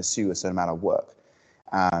trying to pursue a certain amount of work,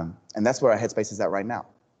 and that's where our headspace is at right now.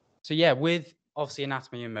 So yeah, with obviously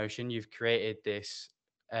Anatomy in Motion, you've created this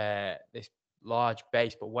this large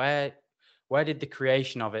base, but where did the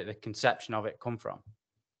creation of it, the conception of it, come from?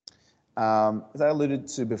 As I alluded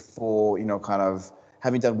to before, kind of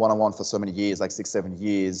having done one-on-one for so many years, like 6-7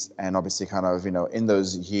 years, and obviously kind of in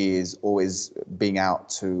those years always being out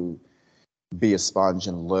to be a sponge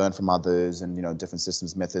and learn from others and different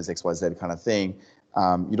systems, methods, XYZ kind of thing.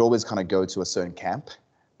 You'd always kind of go to a certain camp,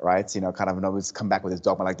 right? Kind of, and always come back with this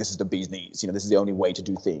dogma like, this is the bee's knees, this is the only way to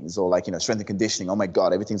do things, or like strength and conditioning, oh my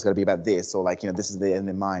god, everything's got to be about this, or like this is the end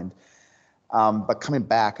in mind. But coming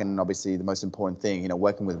back, and obviously the most important thing,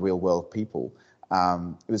 working with real world people,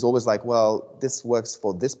 it was always like, well, this works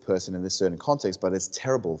for this person in this certain context, but it's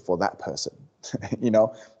terrible for that person.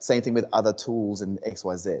 Same thing with other tools and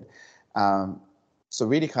XYZ. So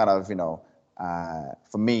really kind of,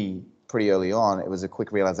 for me, pretty early on, it was a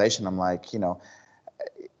quick realization. I'm like,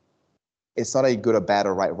 it's not a good or bad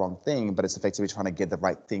or right or wrong thing, but it's effectively trying to get the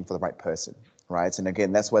right thing for the right person, right? And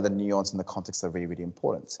again, that's where the nuance and the context are really, really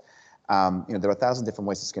important. There are 1,000 different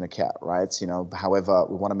ways to skin a cat, right? However,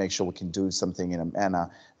 we want to make sure we can do something in a manner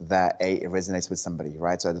that it resonates with somebody,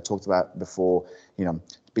 right? So as I talked about before,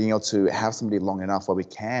 being able to have somebody long enough where we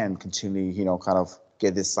can continually, kind of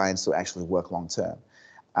get this science to actually work long term.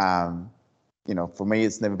 For me,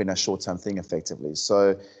 it's never been a short-term thing effectively.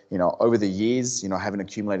 So, over the years, having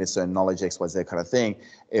accumulated certain knowledge, XYZ kind of thing,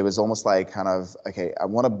 it was almost like kind of, okay, I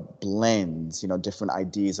want to blend, different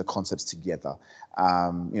ideas or concepts together,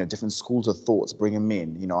 different schools of thoughts, bring them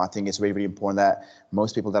in. I think it's really, really important that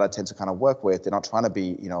most people that I tend to kind of work with, they're not trying to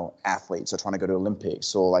be, athletes or trying to go to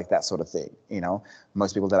Olympics or like that sort of thing.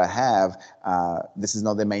 Most people that I have, this is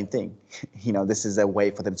not their main thing. This is a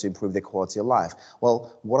way for them to improve their quality of life.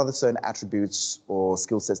 Well, what are the certain attributes or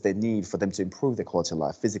skill sets they need for them to improve their quality of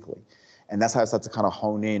life physically? And that's how I start to kind of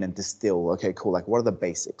hone in and distill, okay, cool, like what are the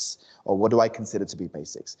basics? Or what do I consider to be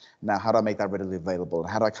basics? Now, how do I make that readily available? And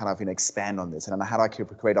how do I kind of expand on this? And how do I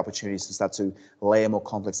create opportunities to start to layer more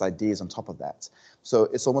complex ideas on top of that? So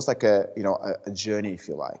it's almost like a journey, if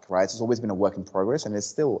you like, right? It's always been a work in progress, and it's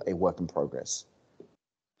still a work in progress.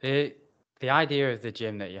 The idea of the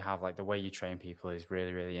gym that you have, like the way you train people, is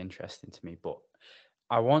really, really interesting to me. But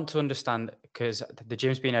I want to understand, because the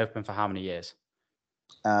gym's been open for how many years?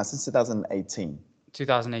 Since 2018.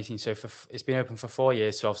 2018. So it's been open for 4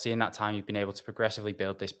 years. So obviously in that time, you've been able to progressively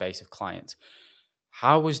build this base of clients.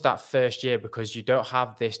 How was that first year? Because you don't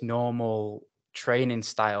have this normal training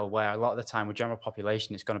style where a lot of the time with general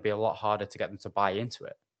population, it's going to be a lot harder to get them to buy into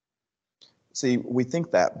it. See, we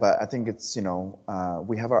think that, but I think it's,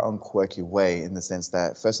 we have our own quirky way in the sense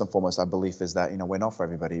that first and foremost, our belief is that, we're not for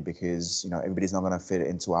everybody because, everybody's not going to fit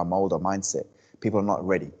into our mold or mindset. People are not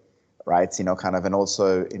ready, right? Kind of, and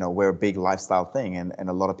also, we're a big lifestyle thing. And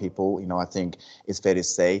a lot of people, I think it's fair to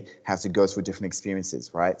say, have to go through different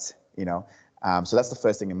experiences, right? So that's the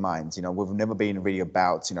first thing in mind. We've never been really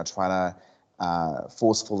about, trying to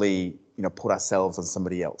forcefully, put ourselves on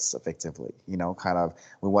somebody else effectively, kind of,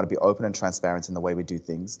 we want to be open and transparent in the way we do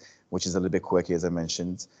things, which is a little bit quirky, as I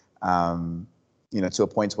mentioned, to a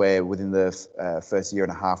point where within the first year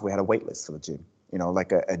and a half, we had a wait list for the gym,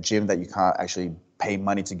 like a gym that you can't actually pay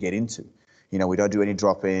money to get into. We don't do any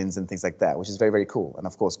drop-ins and things like that, which is very, very cool. And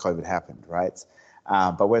of course, COVID happened, right?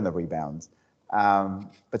 But we're in the rebound.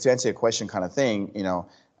 But to answer your question kind of thing,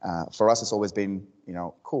 for us, it's always been,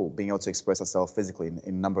 cool, being able to express ourselves physically in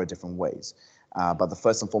a number of different ways. But the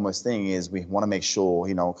first and foremost thing is we want to make sure,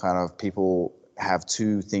 kind of people have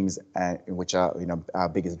two things which are, our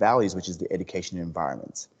biggest values, which is the education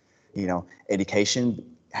environment. Education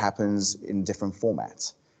happens in different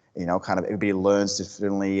formats. Kind of everybody learns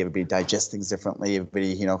differently, everybody digests things differently,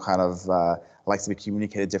 everybody, kind of likes to be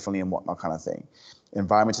communicated differently and whatnot kind of thing.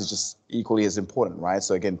 Environment is just equally as important, right?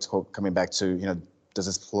 So again, coming back to, does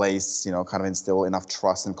this place, kind of instill enough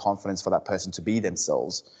trust and confidence for that person to be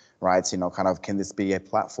themselves, right? Kind of, can this be a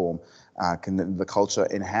platform? Can the culture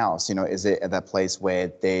in-house, is it at that place where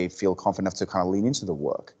they feel confident enough to kind of lean into the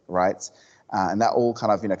work, right? And that all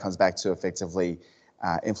kind of, comes back to effectively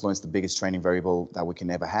influence the biggest training variable that we can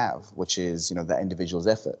ever have, which is, the individual's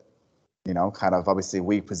effort. Kind of, obviously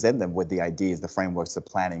we present them with the ideas, the frameworks, the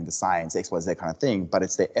planning, the science, XYZ kind of thing, but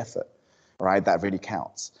it's their effort, right? That really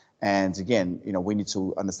counts. And again, we need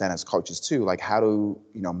to understand as coaches too, like how to,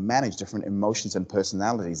 manage different emotions and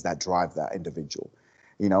personalities that drive that individual,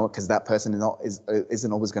 because that person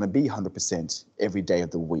isn't always going to be 100% every day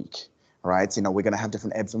of the week, right? We're going to have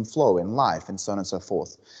different ebbs and flow in life and so on and so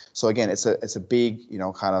forth. So again, it's a big,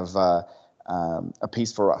 kind of a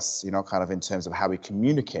piece for us, kind of in terms of how we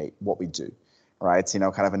communicate what we do, right?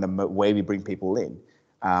 Kind of in the way we bring people in.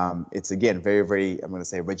 It's again, very, very, I'm going to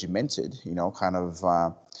say regimented, kind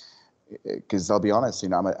of, because I'll be honest,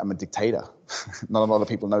 I'm a dictator. Not a lot of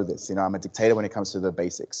people know this. I'm a dictator when it comes to the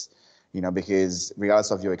basics, because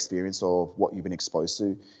regardless of your experience or what you've been exposed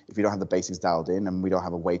to, if you don't have the basics dialed in and we don't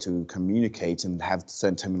have a way to communicate and have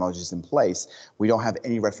certain terminologies in place, we don't have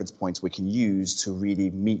any reference points we can use to really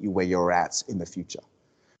meet you where you're at in the future.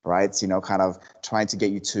 Right? Kind of trying to get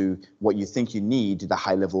you to what you think you need, the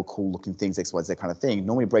high level, cool looking things, X, Y, Z kind of thing,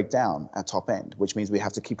 normally break down at top end, which means we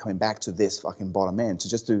have to keep coming back to this fucking bottom end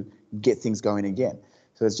to get things going again.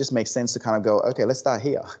 So it just makes sense to kind of go, okay, let's start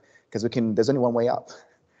here because there's only one way up,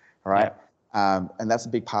 right? Yeah. And that's a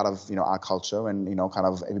big part of, our culture and, kind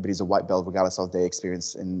of everybody's a white belt regardless of their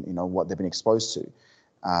experience and, what they've been exposed to.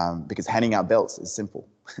 Because handing out belts is simple.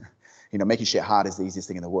 Making shit hard is the easiest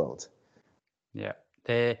thing in the world. Yeah.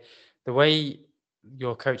 The way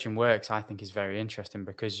your coaching works, I think, is very interesting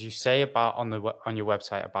because you say about on your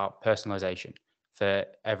website about personalization for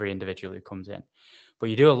every individual who comes in, but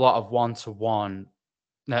you do a lot of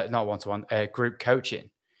group coaching.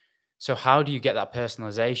 So how do you get that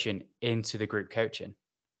personalization into the group coaching?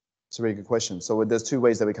 It's a really good question. So there's two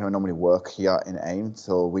ways that we kind of normally work here in AIM.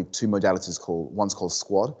 So two modalities one's called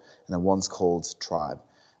squad and then one's called tribe.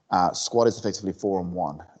 Squad is effectively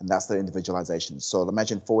 4-on-1, and that's the individualization. So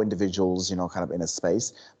imagine 4 individuals, kind of in a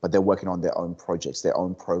space, but they're working on their own projects, their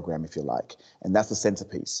own program, if you like. And that's the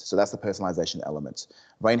centerpiece. So that's the personalization element.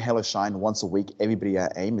 Rain, hail, or shine, once a week, everybody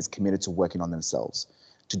at AIM is committed to working on themselves,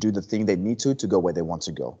 to do the thing they need to go where they want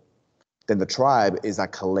to go. Then the tribe is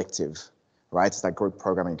that collective, right? It's that group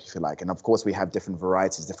programming, if you like. And of course, we have different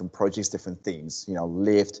varieties, different projects, different things,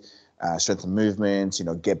 lift, strength and movement,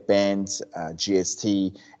 get bent,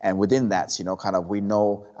 GST. And within that, kind of we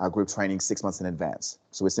know our group training 6 months in advance.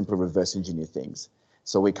 So we simply reverse engineer things.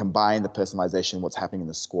 So we combine the personalization, what's happening in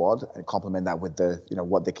the squad, and complement that with the,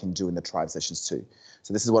 what they can do in the tribe sessions too.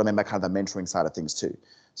 So this is what I meant by kind of the mentoring side of things too.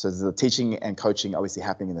 So there's the teaching and coaching obviously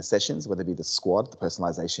happening in the sessions, whether it be the squad, the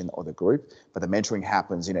personalization, or the group. But the mentoring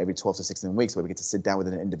happens, every 12 to 16 weeks where we get to sit down with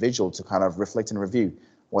an individual to kind of reflect and review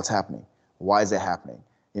what's happening. Why is it happening?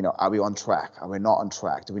 Are we on track? Are we not on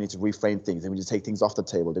track? Do we need to reframe things? Do we need to take things off the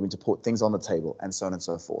table? Do we need to put things on the table? And so on and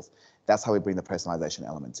so forth. That's how we bring the personalization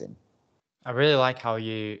element in. I really like how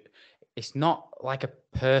it's not like a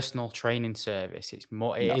personal training service. It's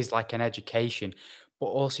more, it is like an education, but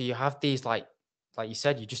also you have these, like you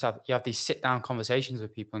said, you have these sit down conversations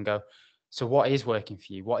with people and go, so what is working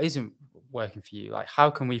for you? What isn't working for you? Like, how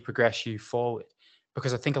can we progress you forward?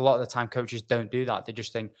 Because I think a lot of the time coaches don't do that. They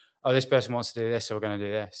just think, oh, this person wants to do this, so we're going to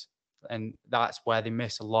do this. And that's where they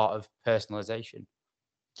miss a lot of personalization.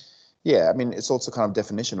 Yeah, I mean, it's also kind of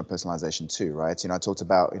definition of personalization too, right? I talked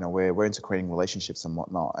about, we're into creating relationships and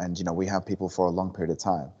whatnot, and, we have people for a long period of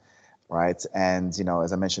time, right? And,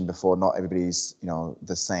 as I mentioned before, not everybody's,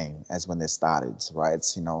 the same as when they started, right?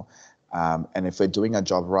 And if we're doing our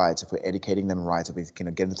job right, if we're educating them right, if we can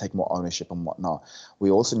get them to take more ownership and whatnot, we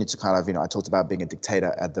also need to kind of, I talked about being a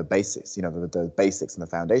dictator at the basics, the basics and the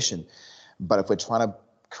foundation. But if we're trying to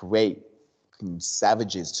create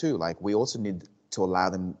savages too, like we also need to allow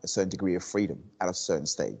them a certain degree of freedom at a certain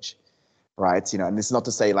stage, right? And this is not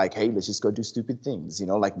to say like, hey, let's just go do stupid things,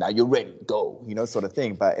 like now you're ready, go, sort of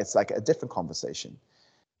thing. But it's like a different conversation.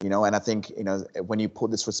 And I think, when you put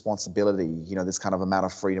this responsibility, this kind of amount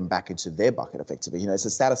of freedom back into their bucket effectively, it's a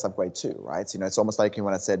status upgrade too, right? It's almost like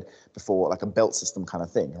when I said before, like a belt system kind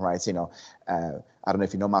of thing, right? I don't know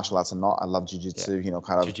if you know martial arts or not. I love jiu-jitsu,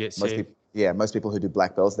 kind of Jiu-jitsu. most people who do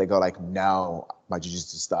black belts, they go like, now my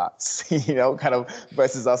jiu-jitsu starts, kind of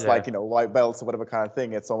versus us like, white belts or whatever kind of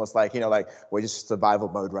thing. It's almost like, like we're just survival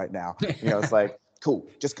mode right now. It's like, cool,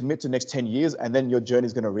 just commit to the next 10 years and then your journey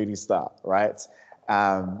is going to really start, right?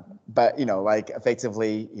 But, like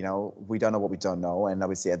effectively, we don't know what we don't know. And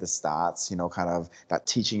obviously at the starts, kind of that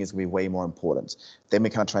teaching is going to be way more important. Then we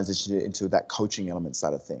kind of transition it into that coaching element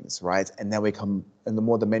side of things, right? And then we come in the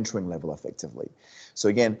mentoring level effectively. So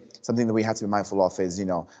again, something that we have to be mindful of is,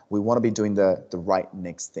 we want to be doing the right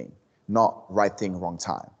next thing, not right thing, wrong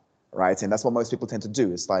time. Right. And that's what most people tend to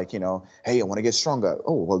do. It's like, hey, I want to get stronger.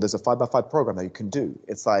 Oh, well, there's a 5x5 program that you can do.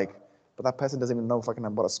 It's like, but that person doesn't even know fucking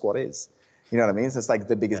what a squat is. You know what I mean? So it's like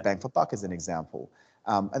the biggest bang for buck as an example.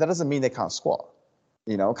 And that doesn't mean they can't squat.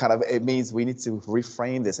 Kind of, it means we need to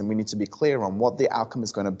reframe this and we need to be clear on what the outcome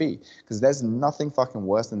is going to be, because there's nothing fucking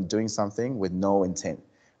worse than doing something with no intent,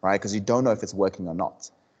 right? Because you don't know if it's working or not,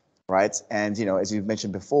 right? And as you've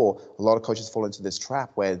mentioned before, a lot of coaches fall into this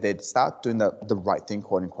trap where they start doing the right thing,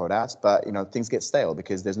 quote unquote, out, but things get stale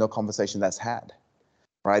because there's no conversation that's had,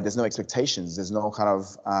 right? There's no expectations, there's no kind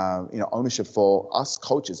of ownership for us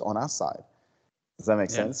coaches on our side. Does that make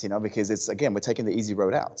sense? Because it's, again, we're taking the easy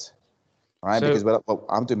road out. Right, because So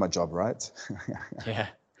I'm doing my job, right? yeah,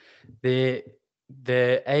 the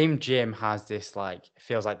AIM gym has this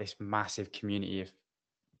feels like this massive community of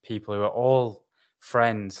people who are all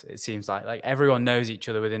friends. It seems like everyone knows each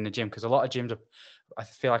other within the gym, because a lot of gyms I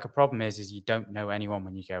feel like a problem is you don't know anyone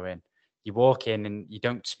when you go in. You walk in and you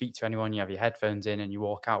don't speak to anyone. You have your headphones in and you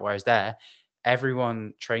walk out. Whereas there,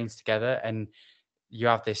 everyone trains together and you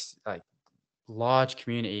have this large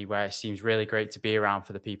community where it seems really great to be around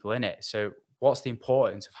for the people in it. So what's the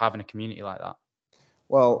importance of having a community like that?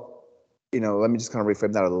 Well, let me just kind of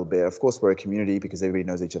reframe that a little bit. Of course, we're a community because everybody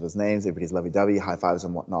knows each other's names, everybody's lovey-dovey, high fives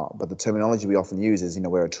and whatnot. But the terminology we often use is,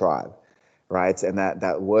 we're a tribe, right? And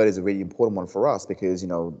that word is a really important one for us because,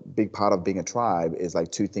 big part of being a tribe is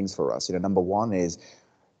like two things for us. Number one is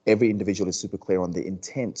every individual is super clear on the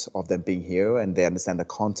intent of them being here, and they understand the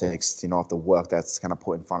context, of the work that's kind of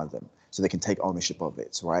put in front of them, so they can take ownership of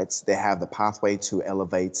it, right? They have the pathway to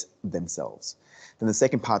elevate themselves. Then the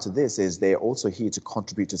second part of this is they're also here to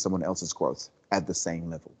contribute to someone else's growth at the same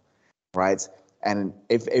level, right? And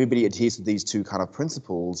if everybody adheres to these two kind of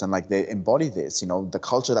principles and they embody this, the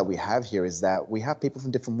culture that we have here is that we have people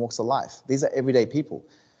from different walks of life. These are everyday people.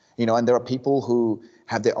 And there are people who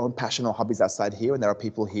have their own passion or hobbies outside here, and there are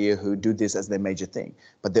people here who do this as their major thing,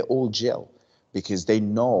 but they're all gel because they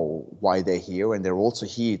know why they're here, and they're also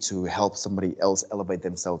here to help somebody else elevate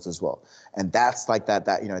themselves as well. And that's that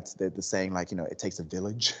it's the saying, it takes a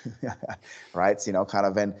village, right? Kind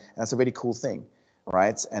of, and that's a really cool thing,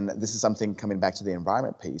 right? And this is something coming back to the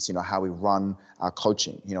environment piece, how we run our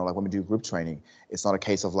coaching, when we do group training, it's not a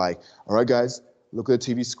case of all right, guys, look at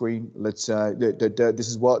the TV screen. Let's this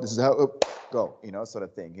is how go, sort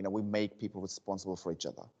of thing. We make people responsible for each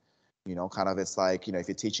other. Kind of, it's if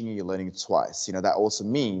you're teaching you're learning it twice. That also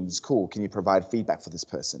means, cool, can you provide feedback for this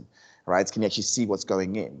person, right? Can you actually see what's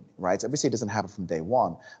going in, right? Obviously, it doesn't happen from day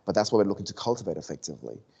one, but that's what we're looking to cultivate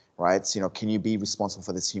effectively, right? Can you be responsible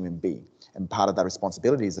for this human being? And part of that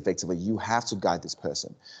responsibility is effectively you have to guide this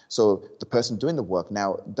person. So the person doing the work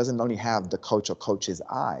now doesn't only have the coach or coach's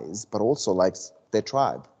eyes, but also their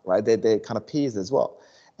tribe, right? They're kind of peers as well.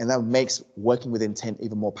 And that makes working with intent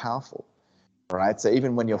even more powerful, right? So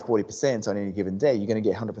even when you're 40% on any given day, you're going to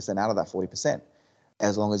get 100% out of that 40%,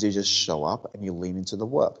 as long as you just show up and you lean into the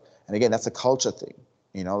work. And again, that's a culture thing,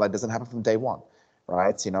 that doesn't happen from day one,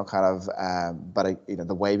 right? Kind of, but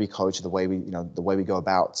the way we coach, the way we go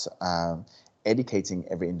about educating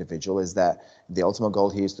every individual is that the ultimate goal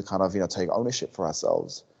here is to kind of, take ownership for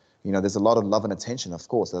ourselves. There's a lot of love and attention, of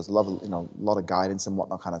course. There's a lot of guidance and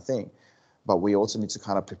whatnot kind of thing. But we also need to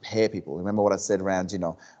kind of prepare people. Remember what I said around,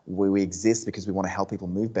 we exist because we want to help people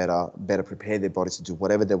move better prepare their bodies to do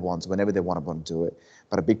whatever they want, whenever they want to do it.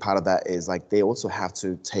 But a big part of that is they also have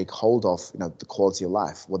to take hold of, the quality of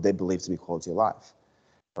life, what they believe to be quality of life,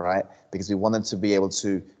 right? Because we want them to be able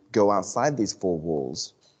to go outside these four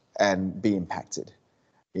walls and be impacted.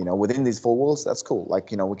 Within these four walls, that's cool.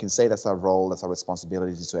 We can say that's our role, that's our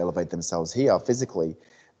responsibility to elevate themselves here physically.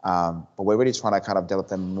 But we're really trying to kind of develop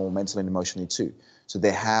them more mentally and emotionally too. So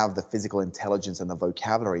they have the physical intelligence and the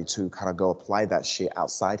vocabulary to kind of go apply that shit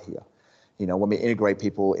outside here. When we integrate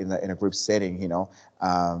people in a group setting,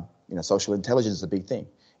 social intelligence is a big thing.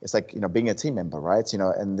 It's being a team member, right?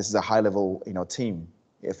 And this is a high level, team,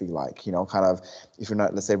 if you like, kind of, if you're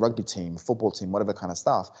not, let's say rugby team, football team, whatever kind of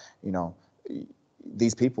stuff,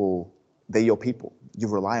 these people, they're your people. You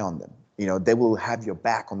rely on them. They will have your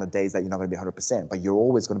back on the days that you're not going to be 100%, but you're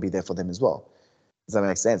always going to be there for them as well. Does that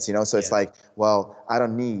make sense? So it's well, I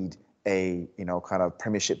don't need a, kind of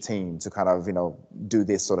premiership team to kind of, do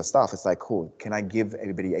this sort of stuff. It's cool. Can I give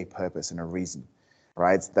everybody a purpose and a reason,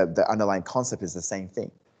 right? That the underlying concept is the same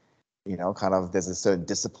thing. Kind of, there's a certain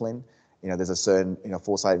discipline, there's a certain,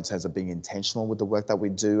 foresight in terms of being intentional with the work that we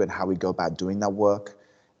do and how we go about doing that work.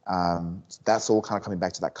 That's all kind of coming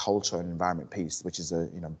back to that culture and environment piece, which is a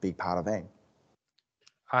big part of AIM.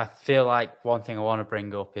 I feel like one thing I want to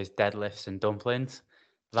bring up is deadlifts and dumplings.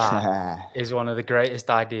 That is one of the greatest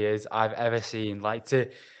ideas I've ever seen. To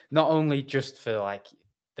not only just for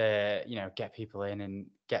the get people in and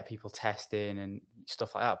get people testing and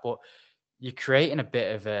stuff like that, but you're creating a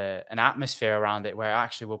bit of an atmosphere around it where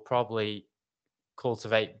actually will probably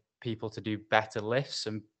cultivate people to do better lifts,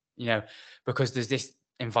 and because there's this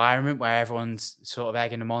environment where everyone's sort of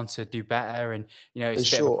egging them on to do better, and For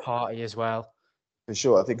it's a bit of a sure. party as well. For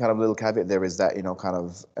sure. I think kind of a little caveat there is that, kind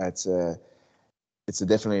of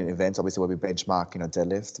definitely an event, obviously, where we benchmark,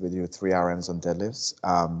 deadlift. We do 3 RMs on deadlifts.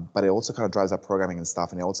 But it also kind of drives our programming and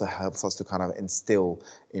stuff. And it also helps us to kind of instill,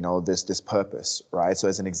 this purpose, right? So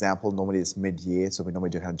as an example, normally it's mid-year. So we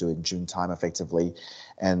normally do it in June time effectively.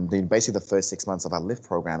 And then basically the first 6 months of our lift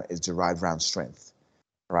program is derived around strength.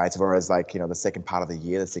 Right. Whereas the second part of the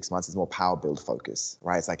year, the 6 months, is more power build focus,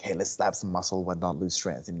 right? It's like, hey, let's slap some muscle but not lose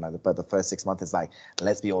strength. But the first 6 months is like,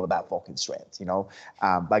 let's be all about fucking strength,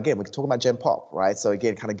 But again, we're talking about Gen Pop, right? So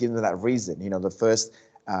again, kind of giving them that reason, the first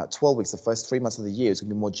 12 weeks, the first 3 months of the year is going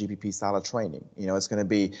to be more GPP style of training. It's going to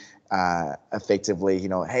be effectively,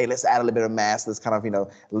 hey, let's add a little bit of mass. Let's kind of,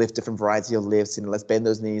 lift different variety of lifts. Let's bend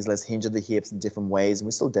those knees. Let's hinge at the hips in different ways. And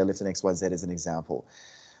we still deadlift in XYZ as an example.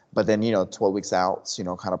 But then, 12 weeks out,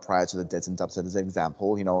 kind of prior to the deads and dubs as an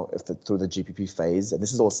example, through the GPP phase, and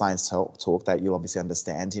this is all science talk that you'll obviously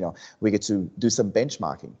understand, we get to do some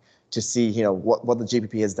benchmarking to see, what the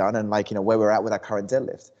GPP has done and where we're at with our current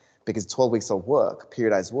deadlift. Because 12 weeks of work,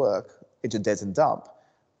 periodized work, into deads and dump,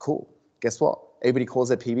 cool. Guess what? Everybody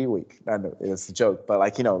calls it PB week. No, it's a joke, but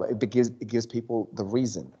it gives people the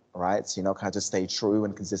reason, right? So, kind of just stay true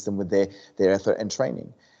and consistent with their effort and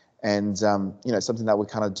training. And, something that we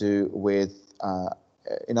kind of do with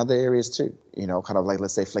in other areas too, kind of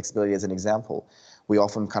let's say flexibility as an example. We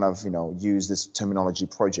often kind of, use this terminology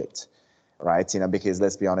project, right? Because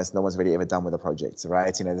let's be honest, no one's really ever done with a project,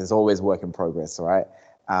 right? There's always work in progress, right?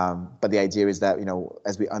 But the idea is that,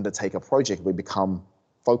 as we undertake a project, we become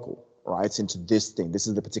focal, right? Into this thing. This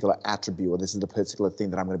is the particular attribute, or this is the particular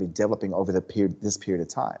thing that I'm going to be developing over this period of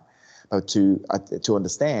time. But to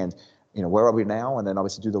understand, where are we now? And then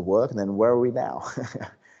obviously do the work. And then where are we now?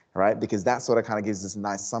 Right? Because that sort of kind of gives us a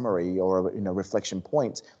nice summary or, reflection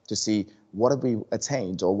point to see what have we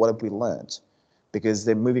attained or what have we learned. Because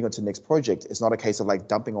then moving on to the next project, it's not a case of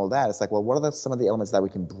dumping all that. It's like, well, what are some of the elements that we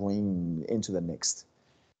can bring into the next?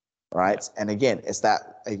 Right? And again, it's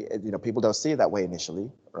that, people don't see it that way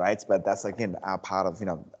initially, right? But that's, again, our part of,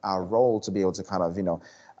 our role to be able to kind of,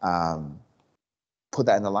 put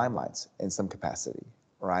that in the limelight in some capacity.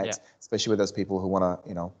 Right? Yeah. Especially with those people who want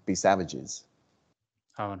to, be savages.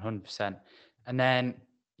 Oh, 100%. And then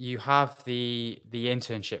you have the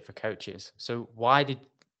internship for coaches. So why did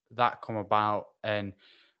that come about? And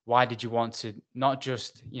why did you want to not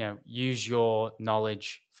just, use your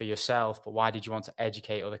knowledge for yourself, but why did you want to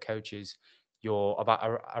educate other coaches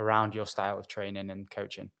around your style of training and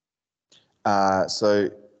coaching? So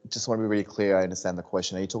just want to be really clear. I understand the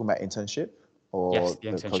question. Are you talking about internship or yes, the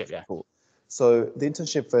internship? Yeah. Cool. So the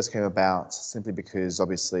internship first came about simply because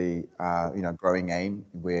obviously, growing AIM,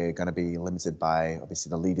 we're going to be limited by obviously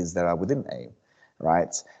the leaders that are within AIM,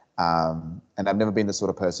 right? And I've never been the sort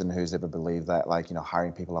of person who's ever believed that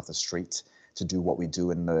hiring people off the street to do what we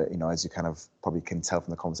do in the, as you kind of probably can tell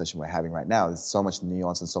from the conversation we're having right now, there's so much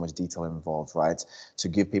nuance and so much detail involved, right? To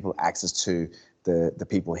give people access to the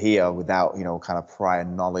people here without, kind of prior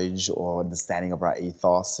knowledge or understanding of our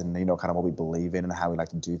ethos and, kind of what we believe in and how we like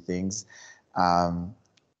to do things.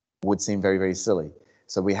 Would seem very, very silly.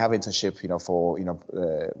 So we have internship,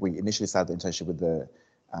 we initially started the internship with the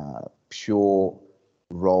pure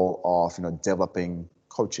role of, developing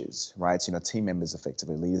coaches, right? Team members,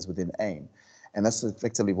 effectively leaders within AIM. And that's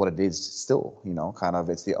effectively what it is still, kind of,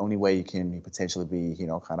 it's the only way you can potentially be,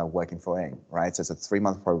 kind of working for AIM, right? So it's a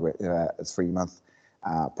 3-month program, a 3-month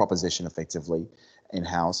proposition effectively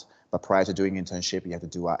in-house. But prior to doing internship, you have to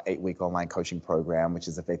do our 8-week online coaching program, which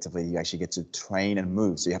is effectively you actually get to train and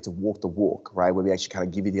move. So you have to walk the walk, right? Where we actually kind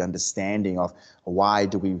of give you the understanding of why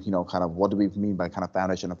do we, kind of what do we mean by kind of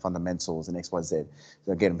foundation of fundamentals and XYZ.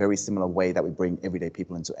 So again, very similar way that we bring everyday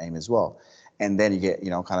people into AIM as well. And then you get,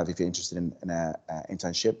 kind of if you're interested in an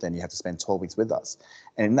internship, then you have to spend 12 weeks with us.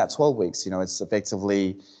 And in that 12 weeks, it's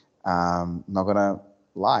effectively not gonna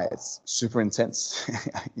lie, it's super intense.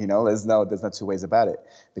 There's no 2 ways about it,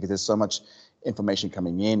 because there's so much information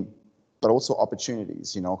coming in, but also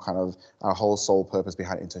opportunities. Kind of our whole sole purpose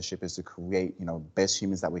behind internship is to create, best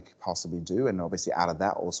humans that we could possibly do, and obviously out of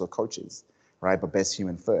that also coaches, right? But best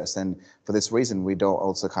human first. And for this reason, we don't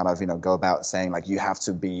also kind of go about saying you have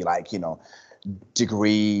to be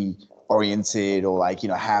degree oriented or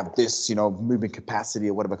have this movement capacity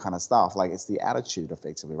or whatever kind of stuff. It's the attitude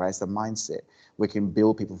effectively, right? It's the mindset. We can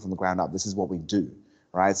build people from the ground up. This is what we do,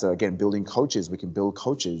 right? So again, building coaches, we can build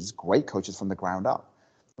coaches, great coaches from the ground up,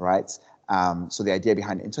 right? So the idea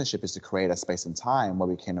behind internship is to create a space and time where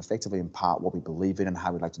we can effectively impart what we believe in and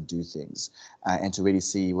how we like to do things, and to really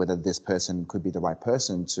see whether this person could be the right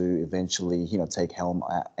person to eventually, take helm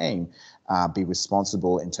at AIM, be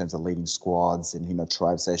responsible in terms of leading squads and,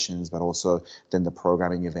 tribe sessions, but also then the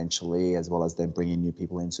programming eventually, as well as then bringing new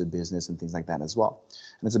people into business and things like that as well.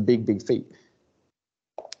 And it's a big, big feat.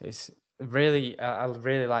 It's really, I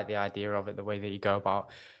really like the idea of it, the way that you go about,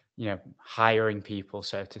 hiring people,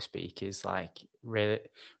 so to speak, is like really,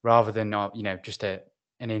 rather than not, just an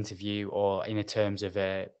interview or in terms of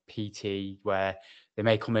a PT where they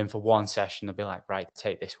may come in for one session, they'll be like, right,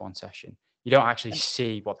 take this one session. You don't actually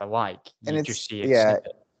see what they're like. And You just it's, see a yeah,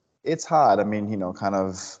 snippet. it's hard. I mean, kind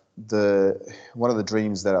of one of the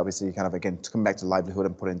dreams that obviously kind of, again, to come back to livelihood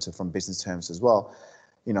and put into from business terms as well,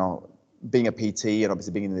 being a PT and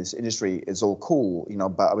obviously being in this industry is all cool,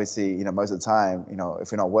 but obviously, most of the time,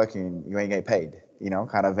 if you're not working, you ain't getting paid,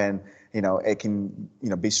 kind of, and, it can,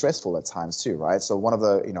 be stressful at times too, right? So one of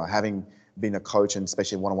the, having been a coach and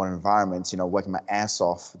especially in one-on-one environments, working my ass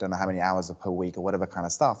off, don't know how many hours per week or whatever kind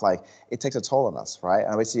of stuff, like it takes a toll on us, right?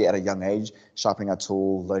 And obviously at a young age, sharpening our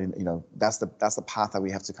tool, learning, that's the path that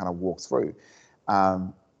we have to kind of walk through.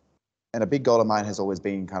 And a big goal of mine has always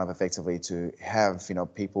been kind of effectively to have,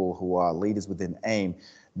 people who are leaders within AIM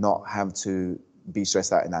not have to be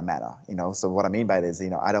stressed out in that manner, So what I mean by this,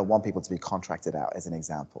 I don't want people to be contracted out, as an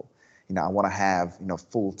example. I want to have,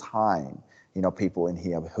 full-time, people in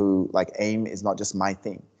here who, like, AIM is not just my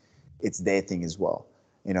thing, it's their thing as well.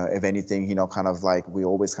 If anything, kind of like we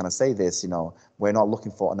always kind of say this, we're not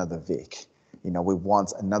looking for another VIK. We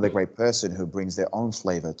want another great person who brings their own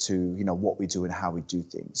flavor to, what we do and how we do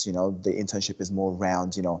things. The internship is more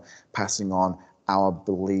around, passing on our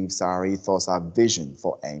beliefs, our ethos, our vision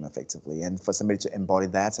for AIM effectively. And for somebody to embody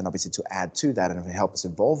that and obviously to add to that and help us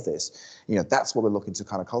evolve this, that's what we're looking to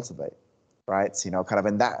kind of cultivate, right? Kind of,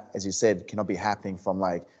 and that, as you said, cannot be happening from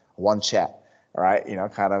like one chat, right?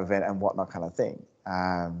 Kind of, and whatnot kind of thing.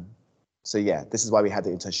 So yeah, this is why we had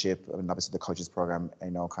the internship and obviously the coaches program,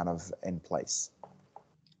 kind of in place.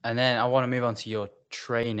 And then I want to move on to your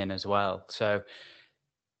training as well. So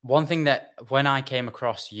one thing that when I came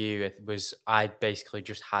across you, it was I basically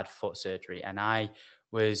just had foot surgery and I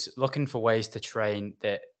was looking for ways to train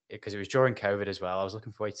that, because it was during COVID as well. I was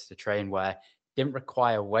looking for ways to train where it didn't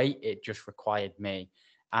require weight, it just required me.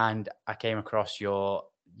 And I came across your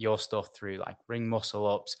stuff through like ring muscle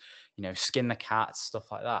ups, skin the cats,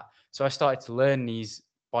 stuff like that. So I started to learn these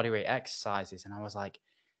bodyweight exercises and I was like,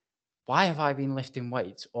 why have I been lifting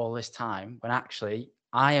weights all this time when actually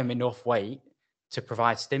I am enough weight to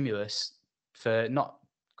provide stimulus for not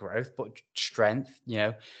growth, but strength,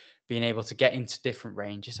 being able to get into different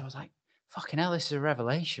ranges. I was like, fucking hell, this is a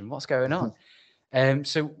revelation. What's going on?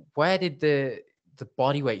 So where did the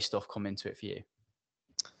body weight stuff come into it for you?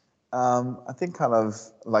 I think kind of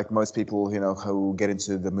like most people, who get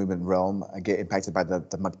into the movement realm, get impacted by the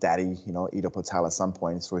McDaddy, Ido Portal at some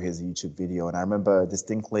point through his YouTube video. And I remember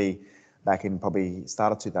distinctly back in probably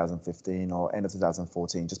start of 2015 or end of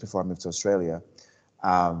 2014, just before I moved to Australia,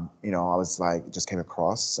 I was like, just came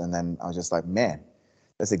across and then I was just like, man,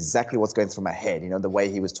 that's exactly what's going through my head, the way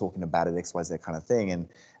he was talking about it, XYZ kind of thing. And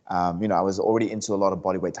I was already into a lot of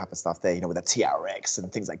bodyweight type of stuff there, with the TRX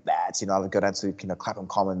and things like that. I would go down to, Clapham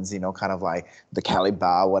Commons, kind of like the Cali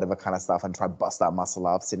bar, whatever kind of stuff, and try to bust that muscle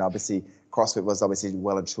ups. Obviously CrossFit was obviously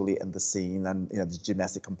well and truly in the scene, and the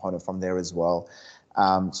gymnastic component from there as well.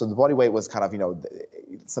 So the bodyweight was kind of,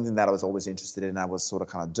 something that I was always interested in. I was sort of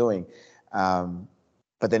kind of doing.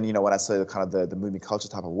 But then, when I saw the kind of the movement culture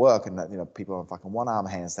type of work and that, people are fucking one arm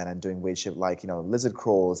handstand and doing weird shit like, lizard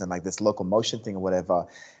crawls and like this locomotion thing or whatever,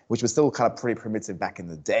 which was still kind of pretty primitive back in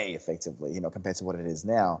the day, effectively, compared to what it is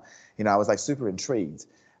now, I was like super intrigued.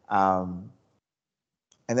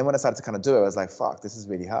 And then when I started to kind of do it, I was like, fuck, this is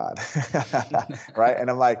really hard. Right. And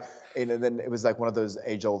I'm like, then it was like one of those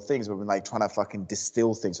age old things where we're like trying to fucking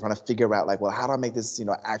distill things, trying to figure out like, well, how do I make this,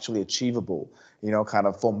 actually achievable, kind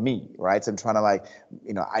of for me. Right. So I'm trying to like,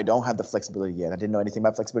 I don't have the flexibility yet. I didn't know anything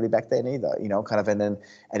about flexibility back then either, kind of, and then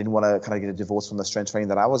I didn't want to kind of get a divorce from the strength training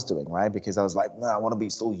that I was doing. Right. Because I was like, no, I want to be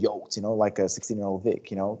still yoked, like a 16-year-old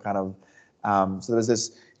VIK, kind of. So there was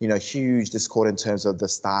this, huge discord in terms of the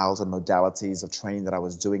styles and modalities of training that I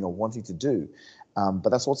was doing or wanting to do. But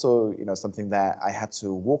that's also, something that I had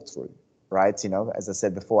to walk through, right? As I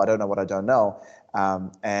said before, I don't know what I don't know.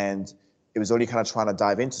 And it was only kind of trying to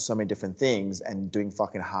dive into so many different things and doing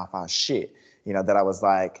fucking half-ass shit, that I was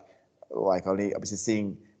like only obviously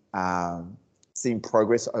seeing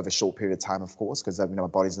progress over a short period of time, of course, because my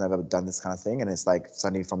body's never done this kind of thing, and it's like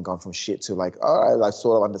suddenly from going from shit to like, all right, I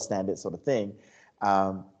sort of understand it, sort of thing.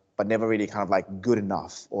 But but never really kind of like good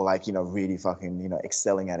enough or like, really fucking,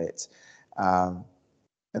 excelling at it. And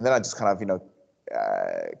then I just kind of,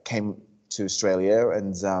 came to Australia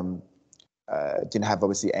and didn't have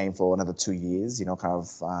obviously aim for another 2 years,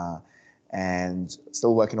 and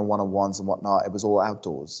still working on one-on-ones and whatnot. It was all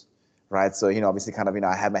outdoors, right? So, obviously kind of,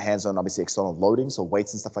 I had my hands on obviously external loading, so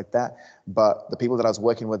weights and stuff like that. But the people that I was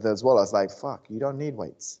working with as well, I was like, fuck, you don't need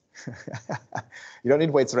weights. You don't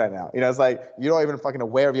need weights right now. It's like, you're not even fucking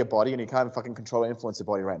aware of your body and you can't fucking control and influence your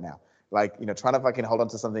body right now. Like, trying to fucking hold on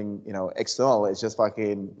to something, external is just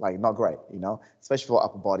fucking like not great, especially for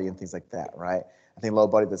upper body and things like that, right? I think lower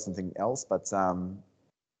body there's something else, but so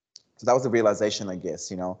that was the realization, I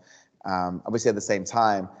guess, obviously at the same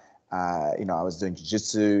time, I was doing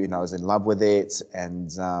jiu-jitsu, I was in love with it.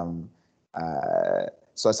 And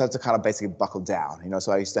so I started to kind of basically buckle down,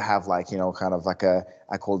 so I used to have like, kind of like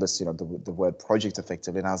I call this, the word project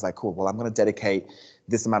effectively. And I was like, cool, well, I'm going to dedicate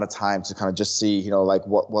this amount of time to kind of just see, like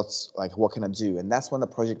what can I do? And that's when the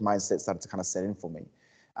project mindset started to kind of set in for me.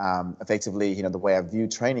 Effectively, the way I view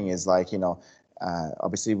training is like,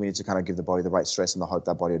 obviously we need to kind of give the body the right stress and the hope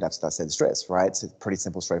that body adapts to that said stress, right? It's pretty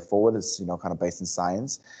simple, straightforward. It's, kind of based in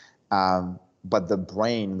science. But the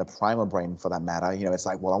brain, the primal brain for that matter, it's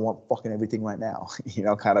like, well, I want fucking everything right now,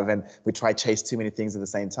 kind of, and we try to chase too many things at the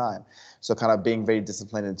same time. So kind of being very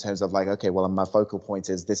disciplined in terms of like, okay, well, my focal point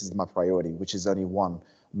is this is my priority, which is only one,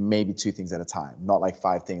 maybe two things at a time, not like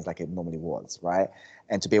five things like it normally was, right?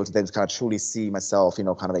 And to be able to then kind of truly see myself, kind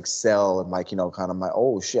of excel and like, kind of like,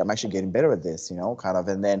 oh shit, I'm actually getting better at this, kind of,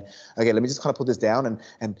 and then, okay, let me just kind of put this down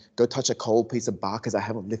and go touch a cold piece of bark because I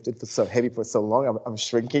haven't lifted for so heavy for so long. I'm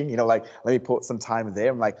shrinking, like, let me put some time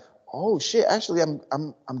there. I'm like, oh shit, actually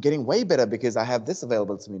I'm getting way better because I have this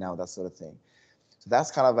available to me now, that sort of thing. So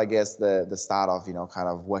that's kind of, I guess, the start of, kind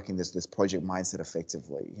of working this project mindset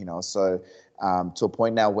effectively, so to a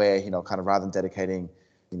point now where, kind of rather than dedicating,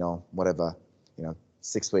 whatever,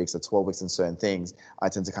 6 weeks or 12 weeks in certain things, I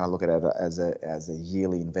tend to kind of look at it as a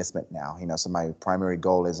yearly investment now, so my primary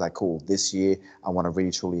goal is like, cool, this year I want to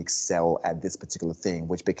really truly excel at this particular thing,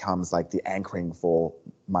 which becomes like the anchoring for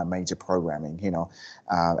my major programming,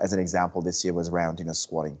 as an example, this year was around,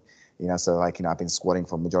 squatting. So like, I've been squatting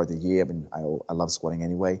for a majority of the year. I love squatting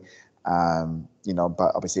anyway.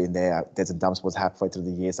 But obviously in there's a dump squats halfway through the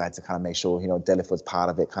year. So I had to kind of make sure, deadlift was part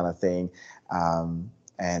of it kind of thing. And,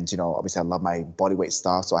 obviously I love my body weight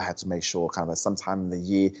stuff. So I had to make sure kind of at some time in the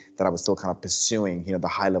year that I was still kind of pursuing, the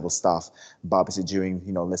high level stuff. But obviously during,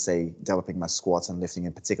 let's say developing my squats and lifting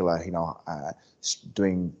in particular, being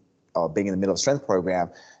in the middle of strength program,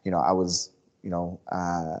 I was,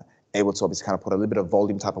 able to obviously kind of put a little bit of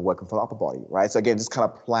volume type of work in for the upper body, right? So again, just kind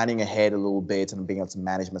of planning ahead a little bit and being able to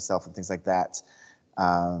manage myself and things like that.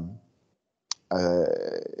 I've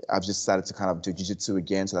just started to kind of do jiu-jitsu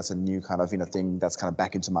again. So that's a new kind of, thing that's kind of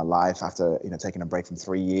back into my life after, taking a break from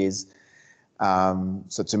 3 years.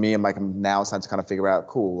 So to me, I'm now starting to kind of figure out,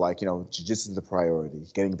 cool, like, jiu-jitsu is the priority,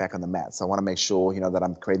 getting back on the mat. So I want to make sure, that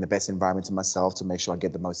I'm creating the best environment to myself to make sure I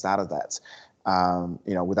get the most out of that.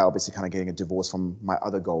 Without obviously kind of getting a divorce from my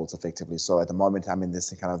other goals effectively. So at the moment, I'm in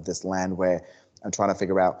this kind of this land where I'm trying to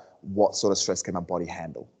figure out what sort of stress can my body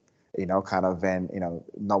handle, kind of, and,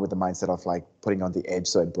 not with the mindset of like putting on the edge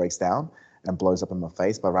so it breaks down and blows up in my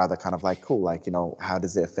face, but rather kind of like, cool, like, how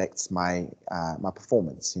does it affect my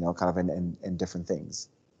performance, kind of in different things.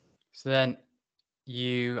 So then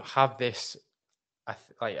you have this,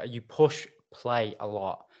 like you push play a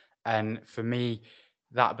lot. And for me,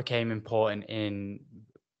 that became important in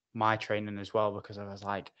my training as well, because I was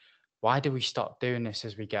like, why do we stop doing this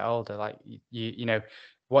as we get older? Like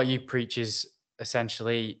what you preach is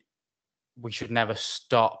essentially we should never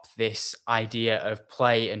stop this idea of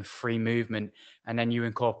play and free movement, and then you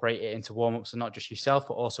incorporate it into warm-ups, and not just yourself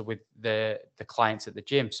but also with the clients at the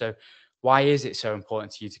gym. So why is it so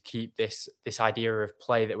important to you to keep this idea of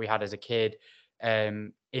play that we had as a kid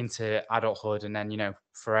into adulthood and then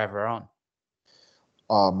forever on?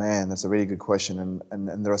 Oh man, that's a really good question,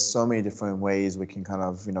 and there are so many different ways we can kind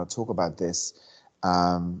of talk about this,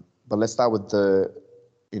 but let's start with the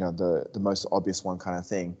most obvious one kind of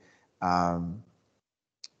thing.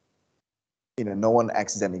 No one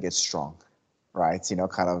accidentally gets strong, right?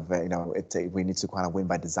 Kind of, we need to kind of win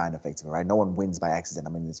by design effectively, right? No one wins by accident. I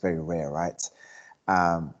mean, it's very rare, right?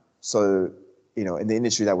 So, in the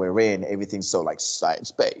industry that we're in, everything's so like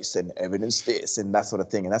science-based and evidence this and that sort of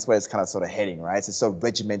thing. And that's where it's kind of sort of heading, right? It's so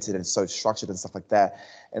regimented and so structured and stuff like that.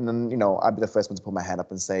 And then, I'd be the first one to put my hand up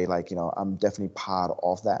and say like, I'm definitely part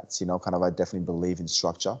of that, kind of, I definitely believe in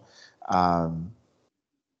structure.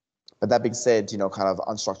 But that being said, kind of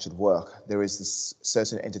unstructured work, there is this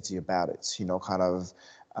certain entity about it, kind of,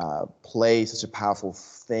 play is such a powerful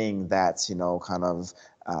thing that, kind of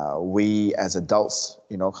we as adults,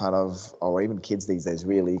 kind of, or even kids these days,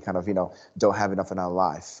 really kind of, don't have enough in our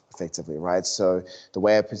life effectively, right? So the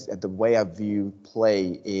way I view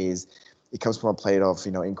play is it comes from a plate of,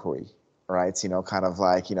 inquiry, right? Kind of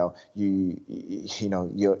like, you're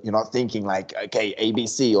not thinking like, okay, A, B,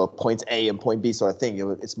 C, or point A and point B sort of thing.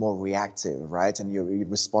 It's more reactive, right? And you're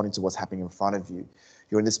responding to what's happening in front of you.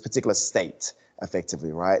 You're in this particular state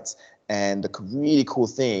effectively, right? And the really cool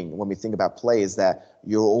thing when we think about play is that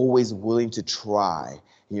you're always willing to try,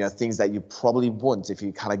 things that you probably wouldn't if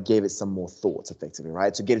you kind of gave it some more thought effectively,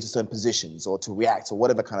 right? To get into certain positions or to react or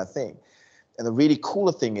whatever kind of thing. And the really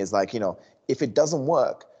cooler thing is like, if it doesn't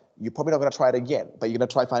work, you're probably not going to try it again, but you're going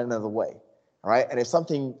to try find another way. All right. And if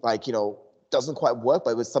something like, doesn't quite work,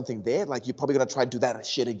 but with something there, like you're probably going to try to do that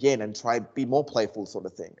shit again and try be more playful sort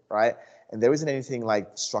of thing. Right. And there isn't anything like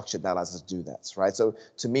structured that allows us to do that. Right. So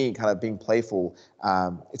to me, kind of being playful,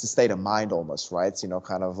 it's a state of mind almost, right?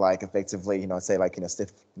 Kind of like effectively, say like,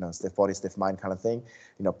 stiff body, stiff mind kind of thing,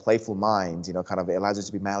 playful mind, kind of it allows you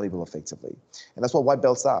to be malleable effectively. And that's what white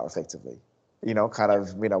belts are effectively. Kind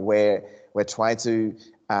of, where we're trying to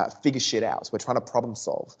figure shit out. We're trying to problem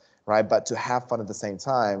solve, right? But to have fun at the same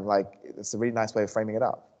time, like it's a really nice way of framing it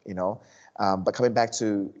up, But coming back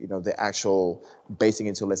to, the actual basing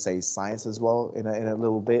into, let's say, science as well in a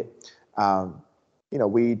little bit,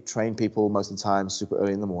 we train people most of the time super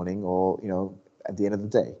early in the morning or, at the end of the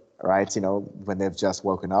day, right? When they've just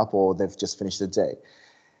woken up or they've just finished the day.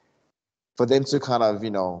 For them to kind of,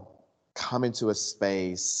 come into a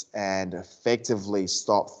space and effectively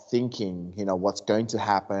stop thinking, what's going to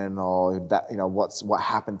happen or that, what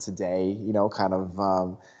happened today, kind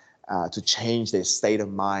of to change their state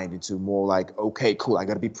of mind into more like, okay, cool, I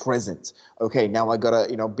got to be present. Okay, now I got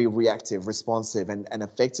to, be reactive, responsive, and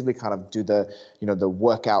effectively kind of do the, the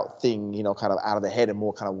workout thing, kind of out of the head and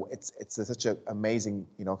more kind of, it's such an amazing,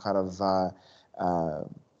 kind of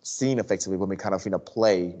scene effectively when we kind of,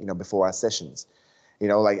 play, before our sessions.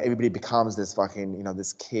 Like everybody becomes this fucking,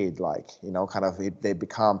 this kid, like, kind of, they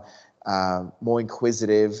become more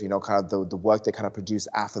inquisitive, kind of the work they kind of produce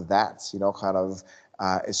after that, kind of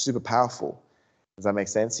is super powerful. Does that make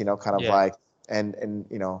sense? Kind of like, and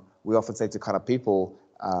we often say to kind of people,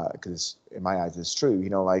 because in my eyes it's true,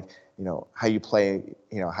 like, how you play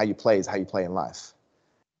is how you play in life.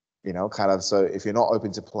 Kind of, so if you're not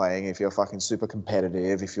open to playing, if you're fucking super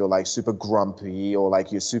competitive, if you're like super grumpy or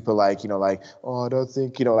like you're super like, like, oh, I don't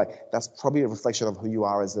think, like that's probably a reflection of who you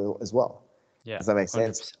are as well. Yeah. Does that make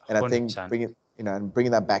sense? 100%. And I think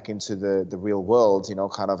bringing that back into the real world,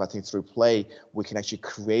 kind of, I think through play, we can actually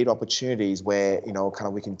create opportunities where, kind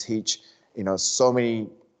of we can teach, so many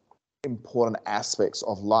important aspects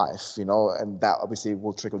of life, and that obviously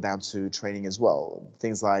will trickle down to training as well.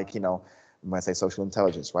 Things like, when I say social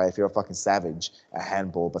intelligence, right? If you're a fucking savage at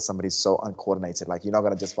handball, but somebody's so uncoordinated, like you're not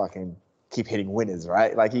gonna just fucking keep hitting winners,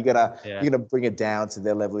 right? Like you're gonna bring it down to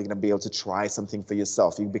their level. You're gonna be able to try something for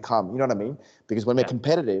yourself. You become, you know what I mean? Because when we're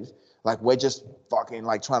competitive, like we're just fucking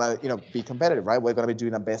like trying to, be competitive, right? We're gonna be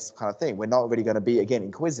doing our best kind of thing. We're not really gonna be, again,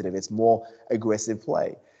 inquisitive. It's more aggressive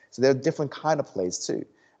play. So there are different kind of plays too.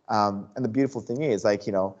 And the beautiful thing is, like,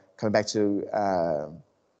 coming back to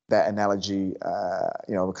that analogy,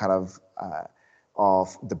 kind of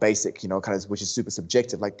the basic, kind of, which is super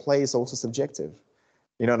subjective. Like play is also subjective.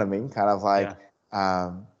 You know what I mean? Kind of like,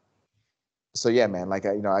 so yeah, man. Like,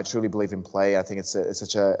 I truly believe in play. I think it's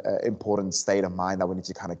such a important state of mind that we need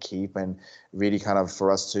to kind of keep and really kind of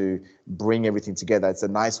for us to bring everything together. It's a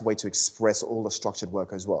nice way to express all the structured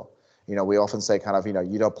work as well. We often say kind of,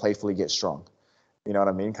 you don't playfully get strong. You know what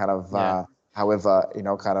I mean? Kind of. However,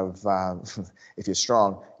 kind of, if you're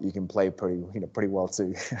strong, you can play pretty well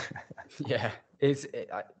too. Yeah,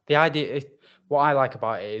 the idea. What I like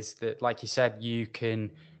about it is that, like you said, you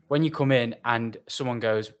can, when you come in and someone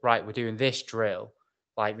goes, right, we're doing this drill,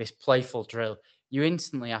 like this playful drill, you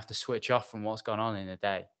instantly have to switch off from what's gone on in the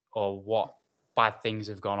day or what bad things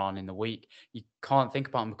have gone on in the week. You can't think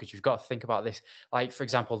about them because you've got to think about this. Like, for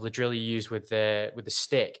example, the drill you use with the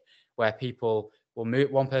stick, where people will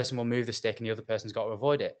move, one person will move the stick and the other person's got to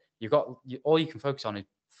avoid it. All you can focus on is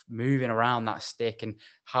moving around that stick and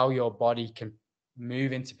how your body can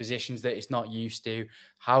move into positions that it's not used to,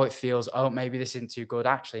 how it feels. Oh, maybe this isn't too good.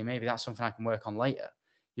 Actually, maybe that's something I can work on later.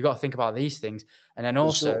 You've got to think about these things. And then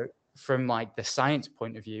also from like the science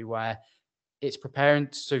point of view, where it's preparing.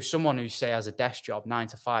 So someone who say has a desk job, 9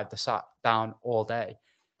 to 5, they're sat down all day.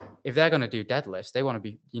 If they're going to do deadlifts,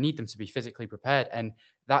 you need them to be physically prepared. And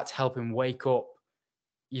that's helping wake up,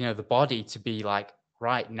 the body to be like,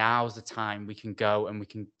 right, now's the time we can go and we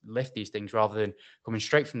can lift these things rather than coming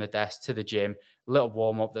straight from the desk to the gym, a little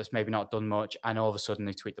warm up that's maybe not done much, and all of a sudden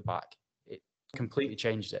they tweak the back. It completely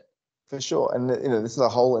changes it. For sure. And this is the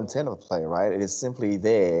whole intent of play, right? It is simply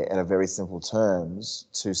there in a very simple terms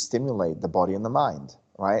to stimulate the body and the mind,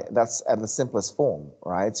 right? That's at the simplest form,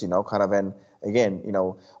 right? And again,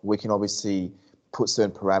 we can obviously put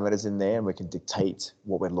certain parameters in there and we can dictate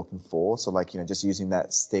what we're looking for. So just using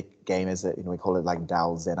that stick game as we call it like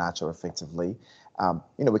Dao Zen Archer effectively.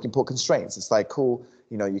 We can put constraints. It's like, cool,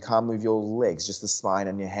 you can't move your legs, just the spine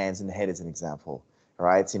and your hands and the head as an example.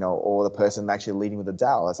 Right, or the person actually leading with the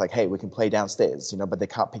dowel. It's like, hey, we can play downstairs, but they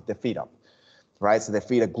can't pick their feet up, right? So their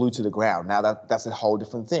feet are glued to the ground. Now that's a whole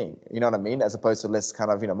different thing. You know what I mean? As opposed to less kind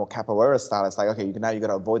of, more capoeira style. It's like, okay, now you got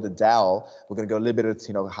to avoid the dowel. We're going to go a little bit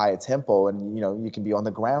of, higher tempo, and you can be on the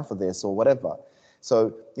ground for this or whatever.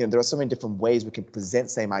 So there are so many different ways we can present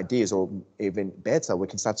same ideas, or even better, we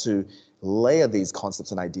can start to layer these concepts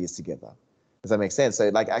and ideas together. Does that make sense?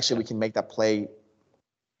 So actually we can make that play,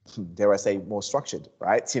 dare I say, more structured,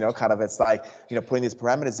 right? It's like, putting these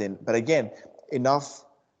parameters in. But again, enough,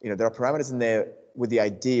 there are parameters in there with the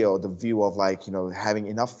idea or the view of having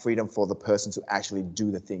enough freedom for the person to actually do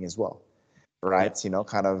the thing as well, right? I'm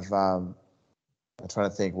trying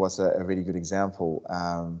to think what's a really good example.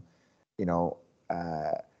 We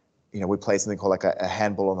play something called like a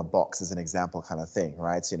handball on a box as an example kind of thing,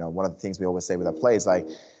 right? One of the things we always say with our play is like,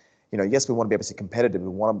 yes, we want to be able to be competitive. We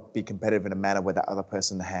want to be competitive in a manner where the other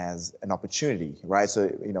person has an opportunity, right? So,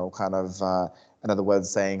 in other words,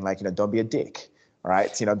 saying don't be a dick,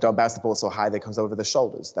 right? Don't bounce the ball so high that it comes over the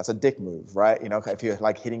shoulders. That's a dick move, right? If you're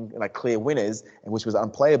hitting clear winners and which was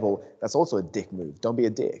unplayable, that's also a dick move. Don't be a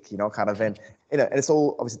dick, and it's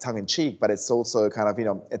all obviously tongue in cheek, but it's also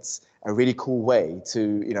it's a really cool way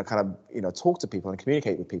to, talk to people and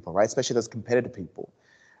communicate with people, right? Especially those competitive people.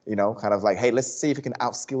 Hey, let's see if we can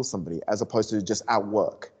outskill somebody as opposed to just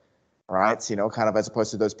outwork, right? As opposed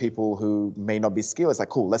to those people who may not be skilled. It's like,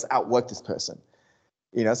 cool, let's outwork this person.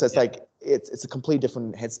 So it's like, it's a completely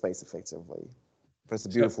different headspace effectively, but it's a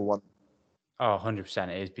beautiful one. Oh, 100%.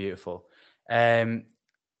 It is beautiful. To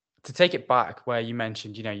take it back where you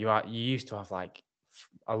mentioned, you used to have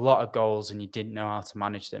a lot of goals and you didn't know how to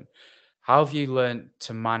manage them. How have you learned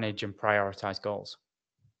to manage and prioritize goals?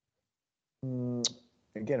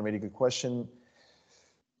 Again, a really good question.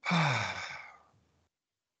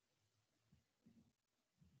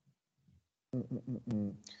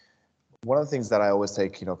 One of the things that I always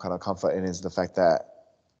take, kind of comfort in is the fact that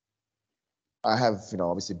I have,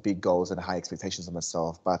 obviously big goals and high expectations of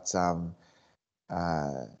myself, but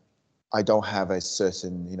I don't have a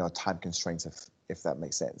certain, time constraints, if that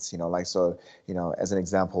makes sense. So, as an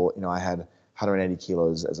example, I had 180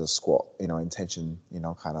 kilos as a squat, intention,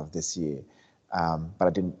 kind of this year. But I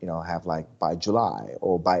didn't, have by July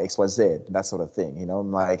or by XYZ, that sort of thing.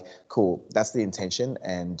 I'm like, cool, that's the intention.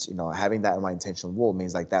 And, having that on my intention wall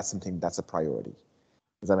means that's something that's a priority.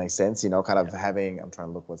 Does that make sense? Having, I'm trying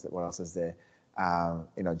to look what else is there.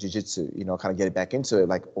 Jiu-jitsu, kind of get it back into it.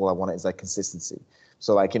 All I want is consistency.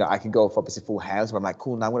 So I can go for obviously full hands, but I'm like,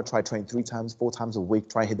 cool, now I'm going to try train 3 times, 4 times a week,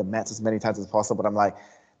 try and hit the mats as many times as possible. But I'm like,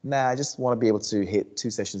 nah, I just want to be able to hit 2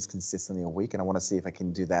 sessions consistently a week. And I want to see if I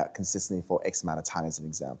can do that consistently for X amount of time as an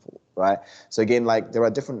example, right? So again, there are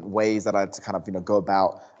different ways that I kind of, go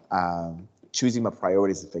about choosing my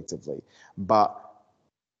priorities effectively. But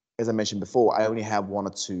as I mentioned before, I only have 1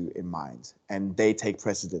 or 2 in mind and they take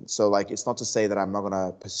precedence. So it's not to say that I'm not going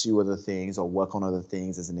to pursue other things or work on other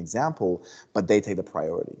things as an example, but they take the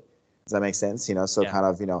priority. Does that make sense? So kind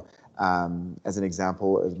of, as an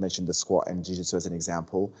example, as mentioned the squat and jiu-jitsu as an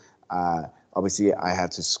example, obviously I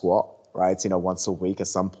had to squat, right? Once a week at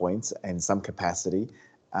some point in some capacity.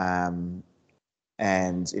 And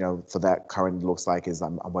for that currently looks like is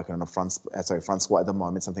I'm working on a front squat at the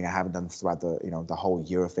moment, something I haven't done throughout the the whole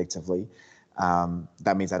year effectively.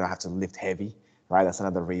 That means I don't have to lift heavy, right? That's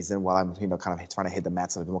another reason while I'm kind of trying to hit the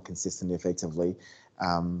mats a little bit more consistently, effectively.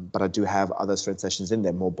 But I do have other strength sessions in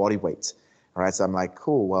there, more body weight, right? So I'm like,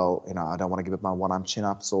 cool. Well, I don't want to give up my 1-arm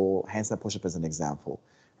chin-ups or handstand push-up as an example,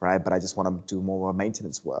 right? But I just want to do more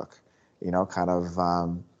maintenance work, and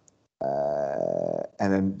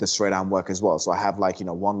then the straight arm work as well. So I have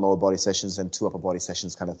 1 lower body sessions and 2 upper body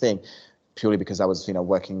sessions kind of thing, purely because I was,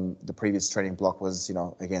 working, the previous training block was,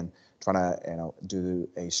 again, trying to, do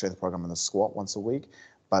a strength program on the squat once a week.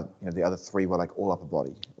 But, the other 3 were all upper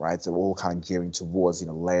body, right? So all kind of gearing towards,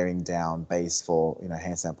 layering down base for,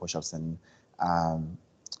 handstand push-ups and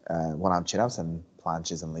 1-arm chin-ups and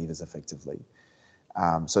planches and levers effectively.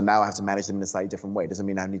 So now I have to manage them in a slightly different way. It doesn't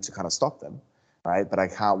mean I need to kind of stop them, right? But I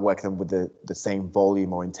can't work them with the same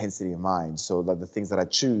volume or intensity in mind. So the things that I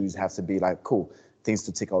choose have to be like, cool, things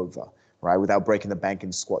to tick over, right? Without breaking the bank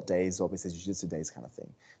in squat days or obviously jiu-jitsu days kind of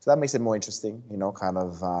thing. So that makes it more interesting, kind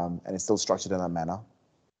of, and it's still structured in that manner.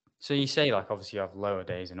 So you say, like, obviously you have lower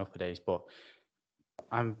days and upper days, but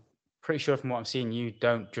I'm pretty sure from what I'm seeing, you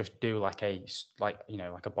don't just do like like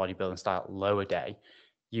a bodybuilding style lower day.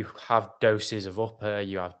 You have doses of upper,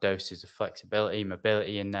 you have doses of flexibility,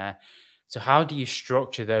 mobility in there. So how do you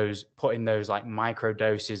structure those, putting those like micro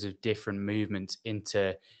doses of different movements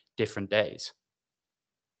into different days?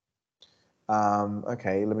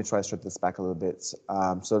 Okay, let me try to strip this back a little bit.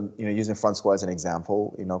 So, using front squat as an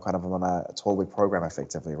example, kind of on a 12-week program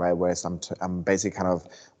effectively, right? Whereas I'm basically kind of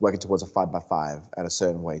working towards a 5x5 at a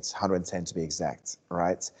certain weight, 110 to be exact,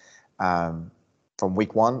 right? From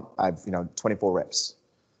week one, I've, 24 reps,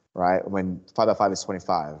 right? When 5x5 is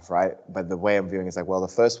 25, right? But the way I'm viewing it is like, well, the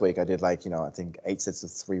first week I did like, I think 8 sets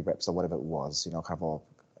of 3 reps or whatever it was, kind of all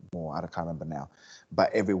more, I can't remember now. But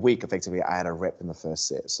every week, effectively, I had a rep in the first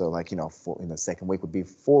set. So like, in the second week would be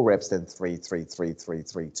 4 reps, then 3, 3, 3, 3,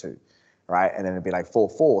 3, 2, right? And then it'd be like 4,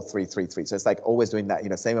 4, 3, 3, 3. So it's like always doing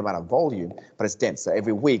that, same amount of volume, but it's dense. So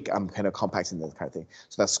every week I'm kind of compacting that kind of thing.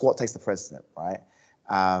 So that squat takes the precedent, right?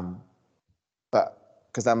 But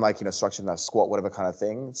because I'm like, structuring that squat, whatever kind of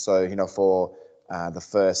thing. So, for the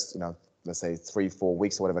first, let's say 3, 4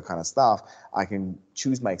 weeks or whatever kind of stuff, I can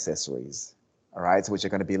choose my accessories, all right, which are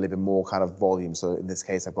going to be a little bit more kind of volume. So in this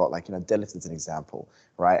case, I've got like, deadlift as an example,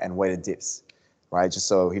 right, and weighted dips, right? Just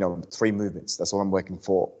so, 3 movements. That's what I'm working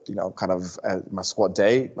for, kind of my squat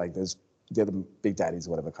day, like there's the other big daddies,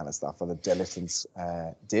 whatever kind of stuff, for the deadlift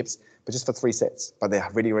and dips, but just for 3 sets, but they're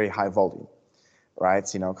really, really high volume, right?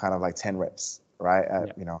 Kind of like 10 reps, right?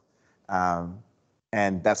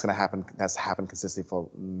 And that's going to happen. That's happened consistently for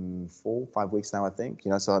 4, 5 weeks now, I think.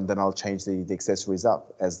 So then I'll change the accessories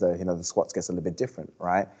up as the squats gets a little bit different,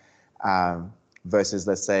 right? Versus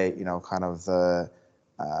let's say kind of the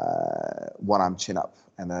one arm chin up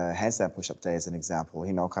and the handstand push up day as an example.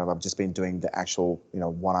 Kind of I've just been doing the actual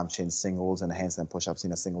one arm chin singles and the handstand push ups,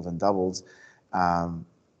 singles and doubles. And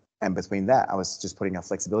between that, I was just putting a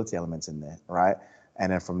flexibility element in there, right?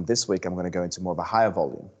 And then from this week, I'm going to go into more of a higher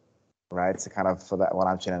volume, right? So kind of for that one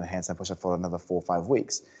arm chin and handstand push up for another 4 or 5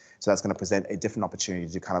 weeks. So that's going to present a different opportunity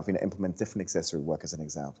to kind of implement different accessory work as an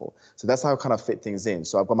example. So that's how I kind of fit things in.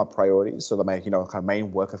 So I've got my priorities, so that my kind of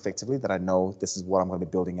main work effectively that I know this is what I'm going to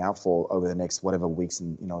be building out for over the next whatever weeks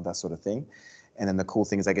and that sort of thing. And then the cool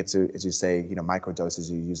thing is I get to, as you say, micro doses,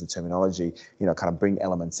 you use the terminology, kind of bring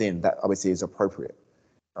elements in that obviously is appropriate,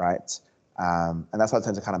 right? And that's how I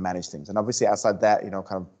tend to kind of manage things. And obviously outside that,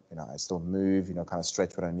 I still move, kind of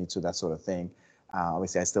stretch when I need to, that sort of thing.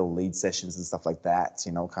 Obviously I still lead sessions and stuff like that,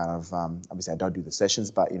 obviously I don't do the sessions,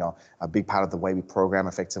 but, a big part of the way we program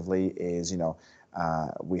effectively is,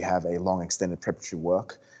 we have a long extended preparatory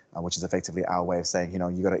work, which is effectively our way of saying,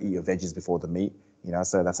 you got to eat your veggies before the meat,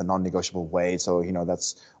 so that's a non-negotiable way. So,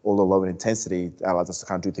 that's all the lower intensity allows us to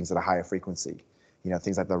kind of do things at a higher frequency.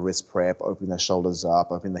 Things like the wrist prep, opening the shoulders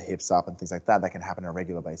up, opening the hips up, and things like that can happen on a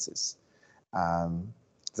regular basis.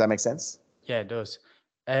 Does that make sense? Yeah, it does.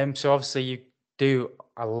 So obviously you do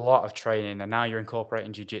a lot of training and now you're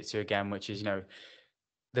incorporating jiu-jitsu again, which is,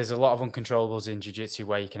 there's a lot of uncontrollables in jiu-jitsu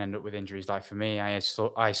where you can end up with injuries. Like for me, I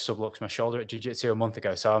subluxed my shoulder at jiu-jitsu a month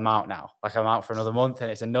ago, so I'm out now. Like I'm out for another month, and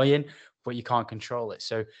it's annoying, but you can't control it.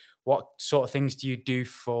 So, what sort of things do you do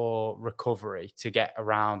for recovery to get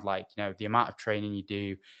around, like the amount of training you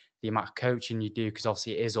do, the amount of coaching you do? Because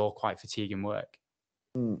obviously it is all quite fatiguing work.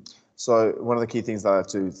 So one of the key things that I have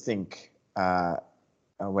to think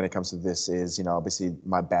when it comes to this is, obviously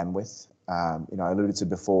my bandwidth. I alluded to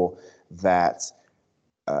before that.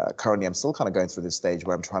 Currently, I'm still kind of going through this stage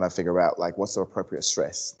where I'm trying to figure out like what's the appropriate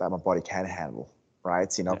stress that my body can handle, right?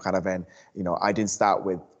 Kind of, and I didn't start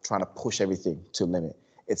with trying to push everything to limit.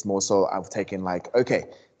 It's more so I've taken like, okay,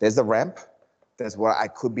 there's the ramp, there's what I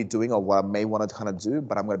could be doing or what I may want to kind of do,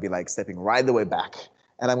 but I'm going to be like stepping right the way back,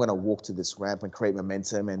 and I'm going to walk to this ramp and create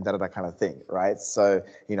momentum and that kind of thing, right? So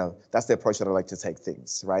that's the approach that I like to take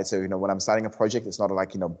things, right? So when I'm starting a project, it's not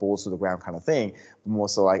like balls to the ground kind of thing, but more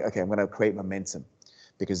so like, okay, I'm going to create momentum,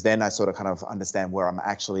 because then I sort of kind of understand where I'm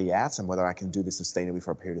actually at and whether I can do this sustainably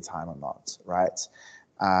for a period of time or not, right?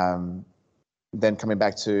 Then coming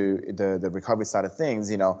back to the recovery side of things,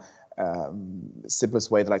 simplest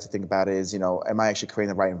way that I like to think about it is, am I actually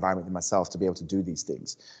creating the right environment for myself to be able to do these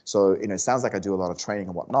things? So, it sounds like I do a lot of training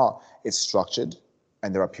and whatnot. It's structured,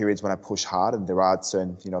 and there are periods when I push hard, and there are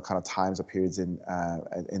certain, kind of times or periods in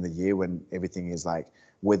the year when everything is like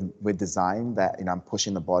with design that, I'm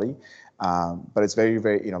pushing the body. But it's very,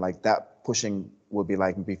 very, like that pushing would be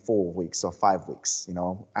like maybe 4 weeks or 5 weeks,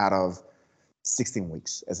 out of 16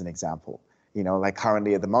 weeks as an example. Like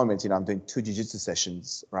currently at the moment, I'm doing 2 jiu-jitsu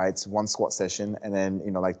sessions, right? So 1 squat session and then,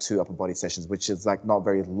 like 2 upper body sessions, which is like not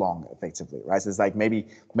very long effectively, right? So it's like maybe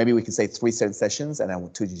we could say 3 set sessions and then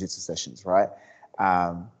 2 jiu-jitsu sessions, right?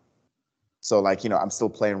 So like, I'm still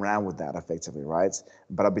playing around with that effectively, right?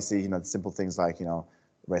 But obviously, simple things like,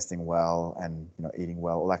 resting well and, eating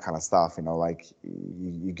well, all that kind of stuff, like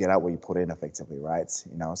you get out what you put in effectively, right?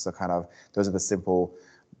 So kind of those are the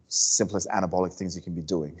simplest anabolic things you can be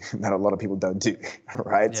doing that a lot of people don't do,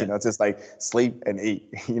 right? Yeah. It's just like sleep and eat,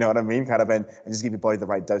 you know what I mean? Kind of, and just give your body the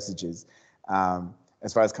right dosages.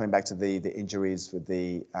 As far as coming back to the injuries with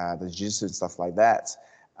the jiu-jitsu and stuff like that,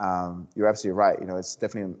 you're absolutely right. It's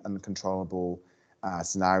definitely an uncontrollable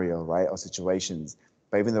scenario, right, or situations.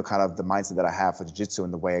 But even though kind of the mindset that I have for jiu-jitsu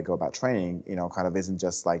and the way I go about training, kind of isn't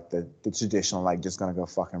just like the traditional, like just gonna go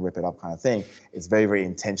fucking rip it up kind of thing. It's very, very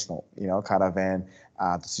intentional, kind of, and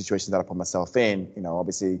the situations that I put myself in,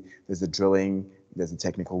 obviously there's the drilling, there's the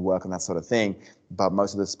technical work and that sort of thing. But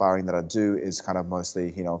most of the sparring that I do is kind of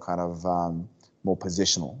mostly, kind of more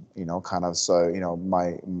positional, kind of. So,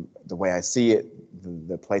 the way I see it,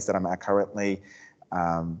 the place that I'm at currently,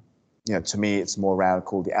 to me, it's more around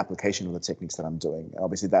called the application of the techniques that I'm doing.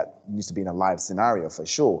 Obviously, that needs to be in a live scenario for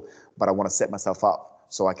sure, but I want to set myself up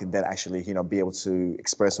so I can then actually, be able to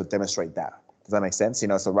express or demonstrate that. Does that make sense?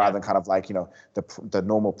 So rather than kind of like, the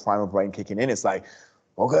normal primal brain kicking in, it's like,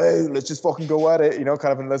 okay, let's just fucking go at it,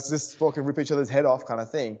 kind of, and let's just fucking rip each other's head off kind of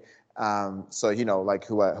thing. So, like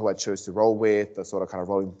who I chose to roll with, the sort of kind of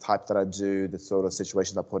rolling type that I do, the sort of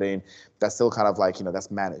situations I put in, that's still kind of like,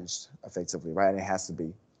 that's managed effectively, right? And it has to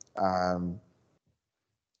be. And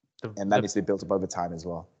that needs to be built up over time as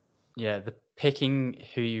well. Yeah, the picking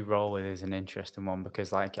who you roll with is an interesting one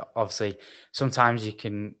because, like, obviously, sometimes you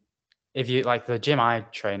can, if you like the gym I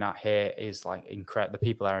train at here is like incredible. The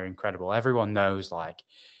people are incredible. Everyone knows, like,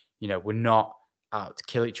 we're not out to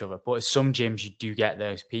kill each other, but at some gyms you do get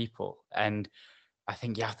those people, and I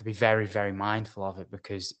think you have to be very, very mindful of it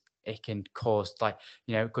because it can cause, like,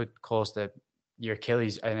 it could cause an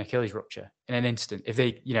Achilles rupture in an instant. If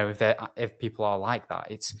they, if people are like that,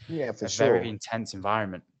 it's Yeah, for a very sure. intense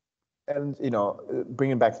environment. And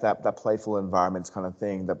bringing back to that playful environment kind of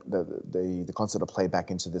thing, the concept of play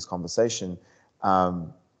back into this conversation.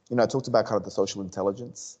 I talked about kind of the social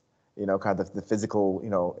intelligence, kind of the physical,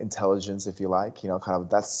 intelligence, if you like, kind of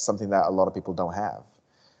that's something that a lot of people don't have,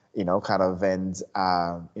 kind of, and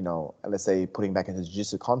let's say putting back into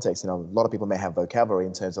jiu-jitsu context, a lot of people may have vocabulary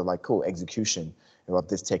in terms of like cool execution, of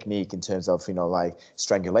this technique in terms of, like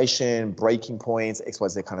strangulation, breaking points,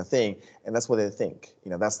 XYZ kind of thing. And that's what they think,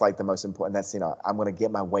 that's like the most important. That's, I'm going to get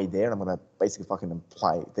my way there and I'm going to basically fucking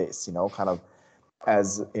apply this, kind of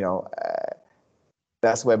as,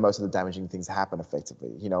 that's where most of the damaging things happen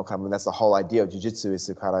effectively, kind of, and that's the whole idea of jiu-jitsu is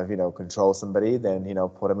to kind of, control somebody, then,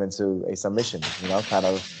 put them into a submission, kind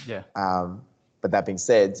of. Yeah. But that being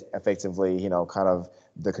said, effectively, kind of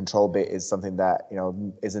the control bit is something that,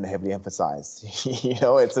 isn't heavily emphasized.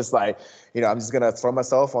 It's just like, I'm just going to throw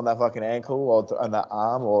myself on that fucking ankle or on that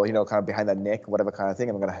arm or, kind of behind that neck, whatever kind of thing.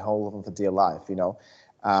 And I'm going to hold them for dear life,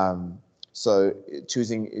 So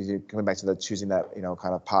coming back to choosing that,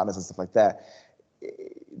 kind of partners and stuff like that,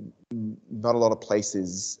 not a lot of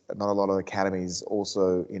places, not a lot of academies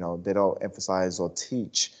also, they don't emphasize or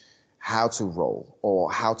teach how to roll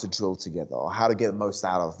or how to drill together or how to get the most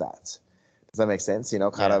out of that. Does that make sense? You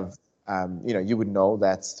would know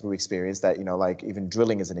that through experience that, like even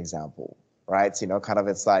drilling is an example, right? Kind of,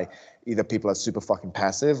 it's like either people are super fucking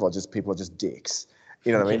passive or just people are just dicks.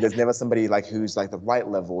 You know what I mean? There's never somebody like who's like the right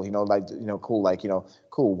level, cool, like,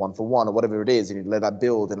 cool, 1 for 1 or whatever it is, and you let that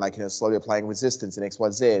build and like, slowly applying resistance and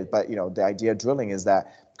XYZ. But, the idea of drilling is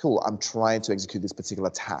that, cool, I'm trying to execute this particular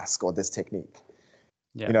task or this technique.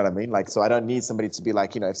 Yeah. You know what I mean? Like, so I don't need somebody to be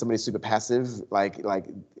like, if somebody's super passive, like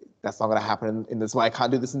that's not going to happen in this way. I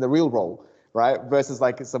can't do this in the real role, right? Versus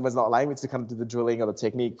like if someone's not allowing me to kind of do the drilling or the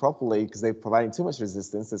technique properly because they're providing too much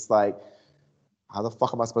resistance. It's like, how the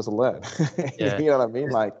fuck am I supposed to learn? Yeah. You know what I mean?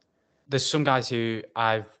 Like, There's some guys who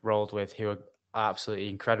I've rolled with who are absolutely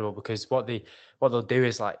incredible because what they'll do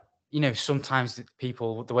is, like, sometimes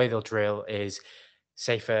people, the way they'll drill is,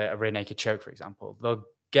 say for a rear naked choke, for example, they'll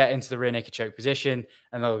get into the rear naked choke position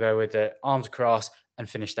and they'll go with the arms across and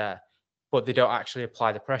finish there. But they don't actually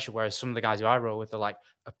apply the pressure. Whereas some of the guys who I roll with, they're like,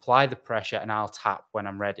 apply the pressure and I'll tap when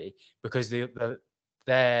I'm ready. Because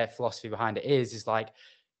their philosophy behind it is like,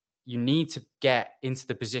 you need to get into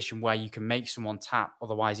the position where you can make someone tap.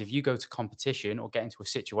 Otherwise, if you go to competition or get into a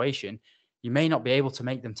situation, you may not be able to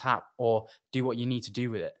make them tap or do what you need to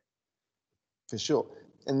do with it. For sure.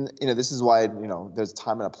 And, this is why, there's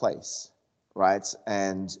time and a place, right?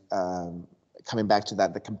 And coming back to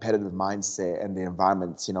that, the competitive mindset and the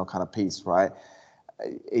environment, kind of piece, right?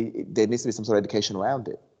 There needs to be some sort of education around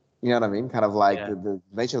it. You know what I mean? Kind of like Yeah. the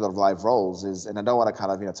nature of the live roles is, and I don't want to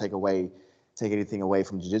kind of, take anything away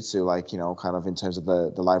from jiu-jitsu, like, kind of in terms of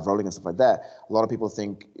the live rolling and stuff like that. A lot of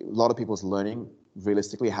people's learning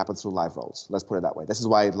realistically happens through live rolls. Let's put it that way. This is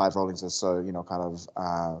why live rollings are so, kind of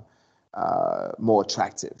more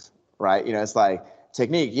attractive, right? It's like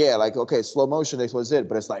technique, yeah, like, okay, slow motion, this was it,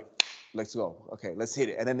 but it's like, let's go, okay, let's hit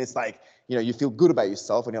it. And then it's like, you feel good about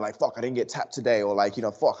yourself and you're like, fuck, I didn't get tapped today, or like,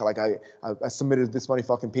 fuck, like I submitted this many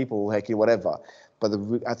fucking people, like, whatever. But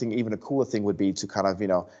I think even a cooler thing would be to kind of,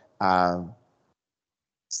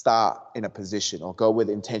 start in a position or go with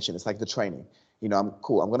intention. It's like the training. I'm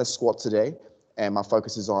cool. I'm going to squat today, and my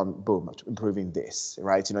focus is on boom, improving this,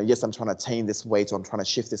 right? Yes, I'm trying to attain this weight, or I'm trying to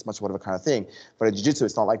shift this much, whatever kind of thing. But in jiu-jitsu,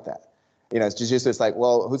 it's not like that. It's jiu-jitsu. It's like,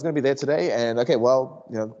 well, who's going to be there today? And okay, well,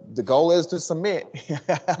 the goal is to submit,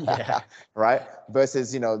 Yeah. right?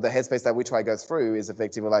 Versus, the headspace that we try to go through is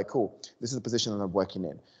effectively like, cool, this is the position that I'm working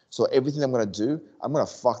in. So everything I'm going to do, I'm going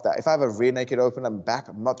to fuck that. If I have a rear naked open, I'm back.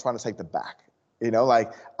 I'm not trying to take the back.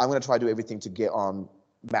 Like I'm going to try to do everything to get on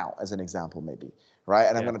mount as an example, maybe, right?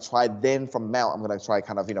 And I'm going to try then from mount, I'm going to try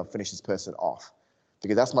kind of, finish this person off,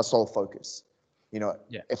 because that's my sole focus.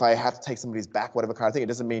 If I have to take somebody's back, whatever kind of thing, it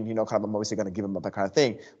doesn't mean, kind of I'm obviously going to give them up that kind of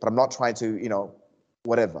thing, but I'm not trying to,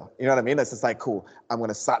 whatever, you know what I mean? It's just like, cool, I'm going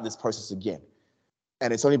to start this process again.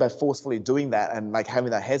 And it's only by forcefully doing that and like having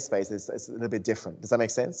that headspace, it's a little bit different. Does that make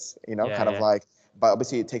sense? Kind of like, but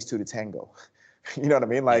obviously it takes two to tango. You know what I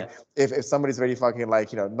mean? Like if somebody's really fucking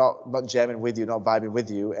like, not jamming with you, not vibing with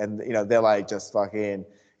you, and they're like just fucking,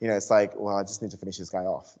 it's like, well, I just need to finish this guy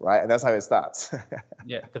off, right? And that's how it starts.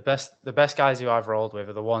 Yeah, the best guys who I've rolled with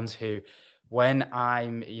are the ones who, when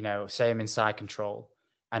I'm, say I'm in side control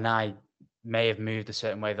and I may have moved a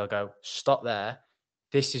certain way, they'll go, stop there.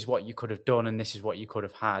 This is what you could have done and this is what you could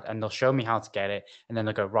have had. And they'll show me how to get it. And then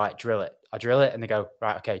they'll go, right, drill it. I drill it and they go,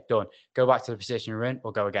 right, okay, done. Go back to the position you're in,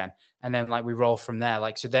 we'll go again. And then like we roll from there.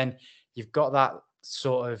 Like, so then you've got that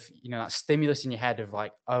sort of, that stimulus in your head of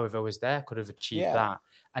like, oh, if I was there, I could have achieved that.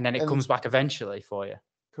 And then it comes back eventually for you.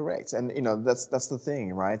 Correct. And, that's the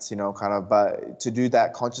thing, right? Kind of, but to do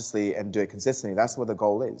that consciously and do it consistently, that's what the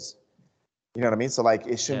goal is. You know what I mean? So like,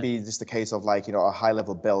 it shouldn't be just a case of like, a high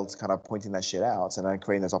level belt kind of pointing that shit out and then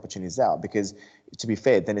creating those opportunities out, because to be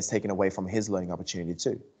fair, then it's taken away from his learning opportunity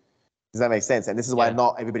too. Does that make sense? And this is why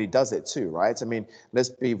not everybody does it too, right? I mean, let's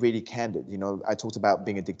be really candid. I talked about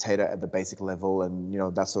being a dictator at the basic level and,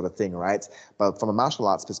 that sort of thing, right? But from a martial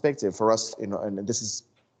arts perspective, for us, and this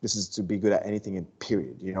is to be good at anything in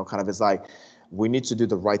period, kind of it's like, we need to do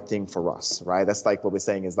the right thing for us, right? That's like what we're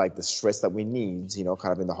saying is like the stress that we need,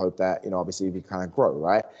 kind of in the hope that, obviously we kind of grow,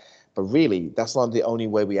 right? But really, that's not the only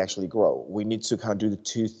way we actually grow. We need to kind of do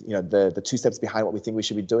the two steps behind what we think we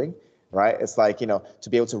should be doing, right? It's like, to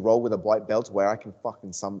be able to roll with a white belt where I can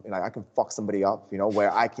I can fuck somebody up,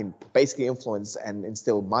 where I can basically influence and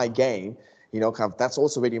instill my game, kind of, that's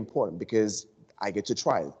also really important, because I get to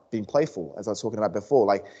try it, being playful, as I was talking about before.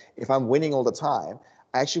 Like if I'm winning all the time,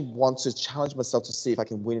 I actually want to challenge myself to see if I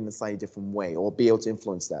can win in a slightly different way or be able to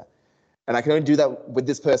influence that. And I can only do that with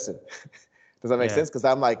this person. Does that make sense? Because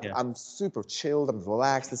I'm like, I'm super chilled, I'm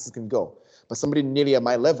relaxed, this can go. But somebody nearly at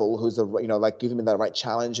my level who's like giving me that right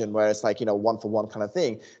challenge and where it's like, one for one kind of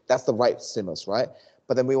thing, that's the right stimulus, right?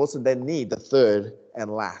 But then we also then need the third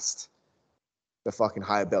and last, the fucking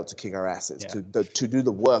higher belt to kick our asses, to do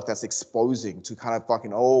the work that's exposing, to kind of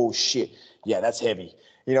fucking, oh shit, yeah, that's heavy.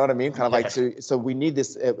 You know what I mean? Kind of like, so we need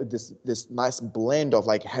this nice blend of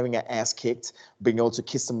like having an ass kicked, being able to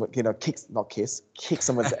kick someone's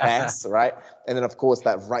ass, right? And then of course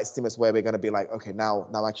that right stimulus where we're going to be like, okay, now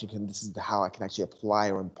actually this is how I can actually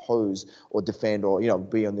apply or impose or defend or,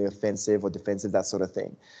 be on the offensive or defensive, that sort of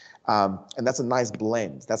thing. And that's a nice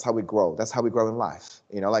blend. That's how we grow. That's how we grow in life.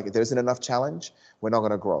 Like if there isn't enough challenge, we're not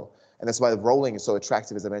going to grow. And that's why the rolling is so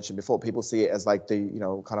attractive, as I mentioned before. People see it as like the,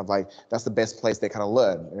 kind of like, that's the best place they kind of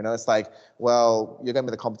learn. It's like, well, you're going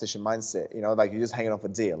to be the competition mindset, like you're just hanging off a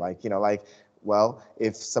deer. Like, like, well,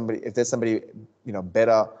 if there's somebody,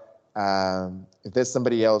 better, if there's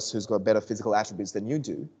somebody else who's got better physical attributes than you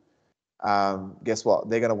do, guess what?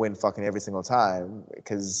 They're going to win fucking every single time,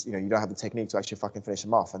 because, you don't have the technique to actually fucking finish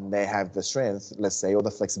them off. And they have the strength, let's say, or the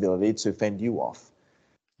flexibility to fend you off.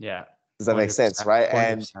 Yeah. Does that make sense, right? 100%.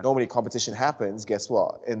 And normally competition happens, guess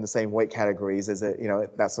what? In the same weight categories as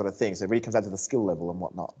that sort of thing. So it really comes down to the skill level and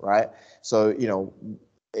whatnot, right? So,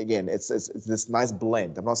 again, it's this nice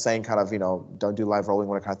blend. I'm not saying kind of, don't do live rolling,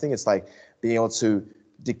 whatever kind of thing. It's like being able to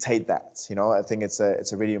dictate that, I think it's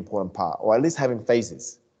a really important part, or at least having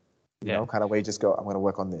phases, Yeah. kind of where you just go, I'm going to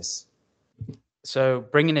work on this. So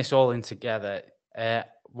bringing this all in together,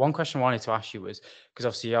 one question I wanted to ask you was, because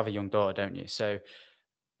obviously you have a young daughter, don't you? So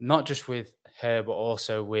not just with her, but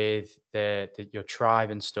also with your tribe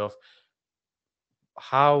and stuff.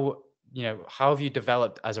 How have you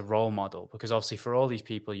developed as a role model? Because obviously for all these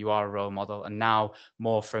people, you are a role model, and now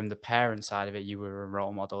more from the parent side of it, you were a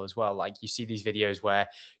role model as well. Like you see these videos where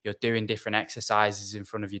you're doing different exercises in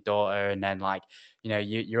front of your daughter, and then like,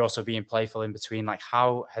 you're also being playful in between. Like,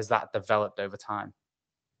 how has that developed over time?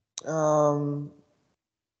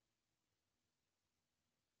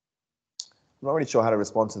 I'm not really sure how to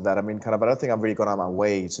respond to that. I mean, kind of, I don't think I've really gone out of my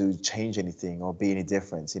way to change anything or be any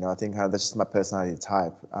different. I think kind of that's just my personality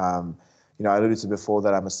type. I alluded to before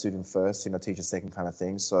that I'm a student first, teacher second kind of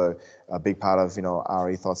thing. So a big part of,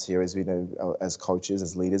 our ethos here is, as coaches,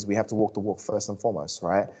 as leaders, we have to walk the walk first and foremost,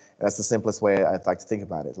 right? And that's the simplest way I'd like to think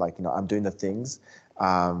about it. Like, I'm doing the things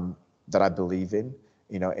that I believe in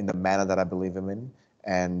the manner that I believe in.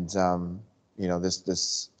 And,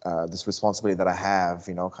 this responsibility that I have,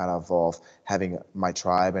 kind of having my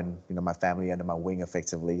tribe and, my family under my wing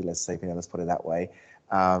effectively, let's say, let's put it that way.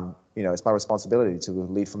 It's my responsibility to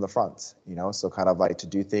lead from the front, so kind of like to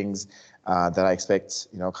do things that I expect,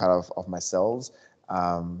 kind of myself.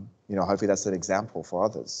 Hopefully that's an example for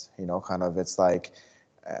others, kind of it's like,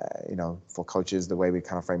 for coaches, the way we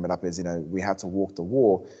kind of frame it up is, we have to walk the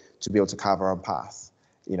walk to be able to carve our own path.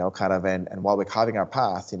 Kind of, and while we're carving our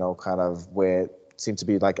path, kind of we're seem to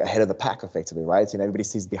be like ahead of the pack effectively, right? Everybody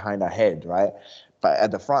sees behind our head, right? But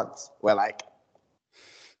at the front, we're like,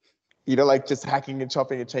 like just hacking and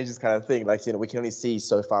chopping and changes kind of thing. Like, we can only see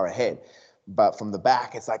so far ahead. But from the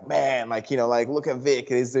back, it's like, man, like, like look at Vic,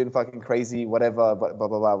 he's doing fucking crazy, whatever, blah, blah,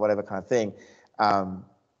 blah, whatever kind of thing.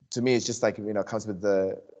 To me, it's just like, it comes with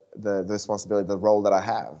the responsibility, the role that I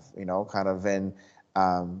have, kind of, and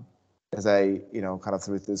as I, kind of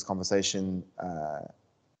through this conversation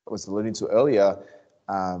was alluding to earlier,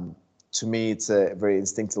 to me, it's a very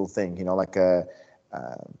instinctive thing, like I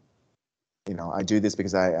do this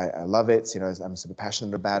because I love it, I'm super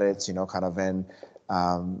passionate about it, kind of, and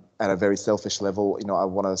at a very selfish level, I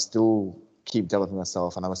want to still keep developing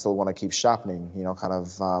myself, and I still want to keep sharpening, kind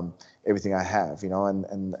of everything I have,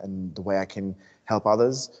 and the way I can help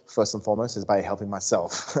others first and foremost is by helping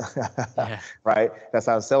myself. Yeah. Right? That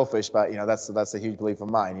sounds selfish, but that's a huge belief of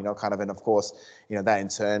mine, kind of, and of course, that in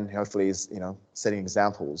turn hopefully is, setting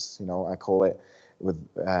examples, I call it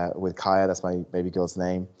with Kaya, that's my baby girl's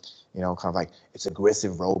name, kind of like it's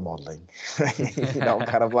aggressive role modeling,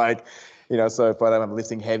 kind of like, so if I'm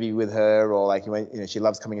lifting heavy with her, or like, she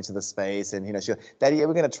loves coming into the space, and, she'll, Daddy, are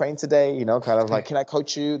we going to train today? Kind of like, can I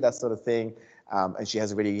coach you? That sort of thing. And she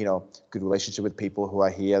has a really, good relationship with people who are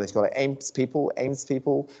here. She's got like AIMS people.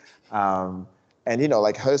 And,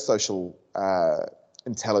 like her social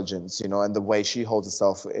intelligence, and the way she holds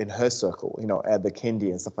herself in her circle, at the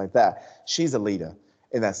kindy and stuff like that. She's a leader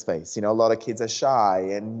in that space. A lot of kids are shy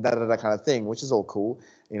and that kind of thing, which is all cool,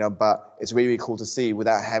 but it's really, really cool to see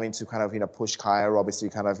without having to kind of, push Kaya, or obviously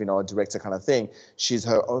kind of, a director kind of thing. She's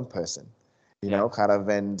her own person, kind of,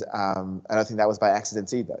 and I don't think that was by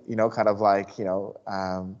accident either, kind of like,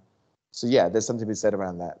 so yeah, there's something to be said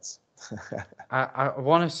around that. I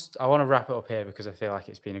want to wrap it up here because I feel like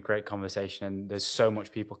it's been a great conversation and there's so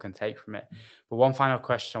much people can take from it. But one final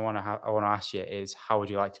question I want to ask you is, how would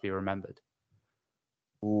you like to be remembered?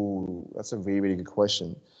 Ooh, that's a really, really good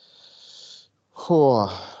question.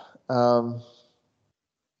 Um,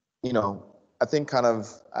 I think kind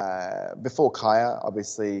of before Kaya,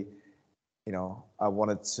 obviously, I would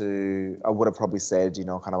have probably said, kind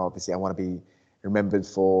of obviously I want to be remembered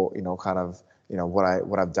for, kind of,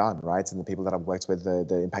 what I've done, right? And the people that I've worked with,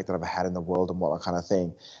 the impact that I've had in the world and what kind of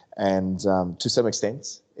thing. And to some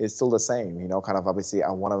extent, it's still the same, kind of obviously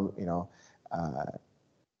I want to,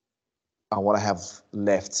 I want to have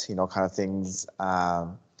left, kind of things,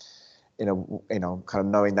 kind of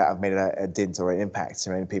knowing that I've made a dent or an impact,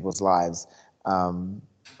 in people's lives.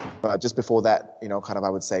 But just before that, kind of I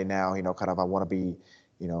would say now, kind of I want to be,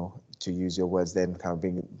 to use your words then, kind of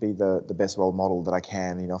be the best role model that I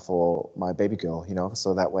can, for my baby girl,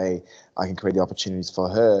 so that way I can create the opportunities for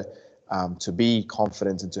her to be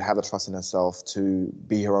confident and to have the trust in herself, to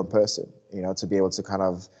be her own person, to be able to kind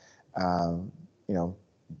of,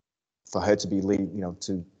 for her to be lead,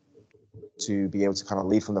 to be able to kind of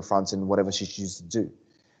lead from the front in whatever she chooses to do.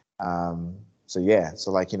 So yeah,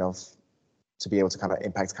 so like, to be able to kind of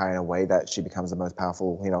impact Kai in a way that she becomes the most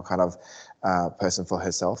powerful, kind of person for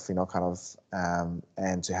herself,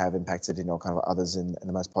 and to have impacted, kind of others in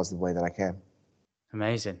the most positive way that I can.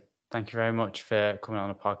 Amazing. Thank you very much for coming on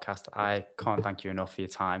the podcast. I can't thank you enough for your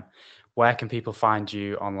time. Where can people find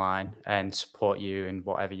you online and support you in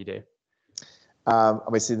whatever you do?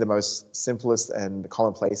 Obviously, the most simplest and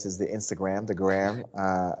commonplace is the Instagram, the gram,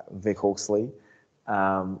 VIK HAWKSLEY.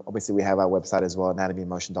 Obviously, we have our website as well,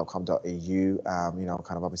 anatomyinmotion.com.au.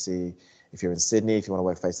 Kind of obviously, if you're in Sydney, if you want to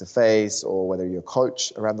work face-to-face, or whether you're a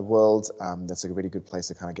coach around the world, that's a really good place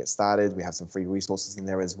to kind of get started. We have some free resources in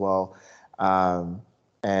there as well.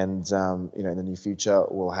 In the near future,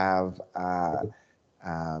 we'll have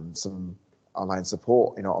some online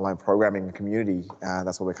support, online programming community.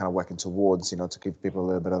 That's what we're kind of working towards, to give people a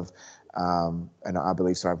little bit of, our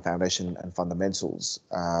beliefs around foundation and fundamentals.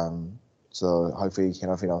 So hopefully,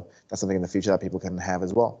 that's something in the future that people can have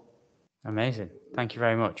as well. Amazing. Thank you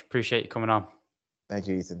very much. Appreciate you coming on. Thank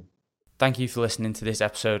you, Ethan. Thank you for listening to this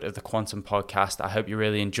episode of the Quantum Podcast. I hope you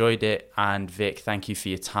really enjoyed it. And Vic, thank you for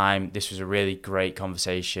your time. This was a really great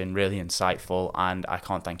conversation, really insightful, and I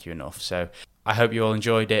can't thank you enough. So I hope you all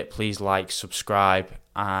enjoyed it. Please like, subscribe,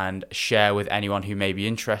 and share with anyone who may be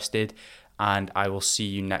interested. And I will see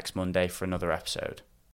you next Monday for another episode.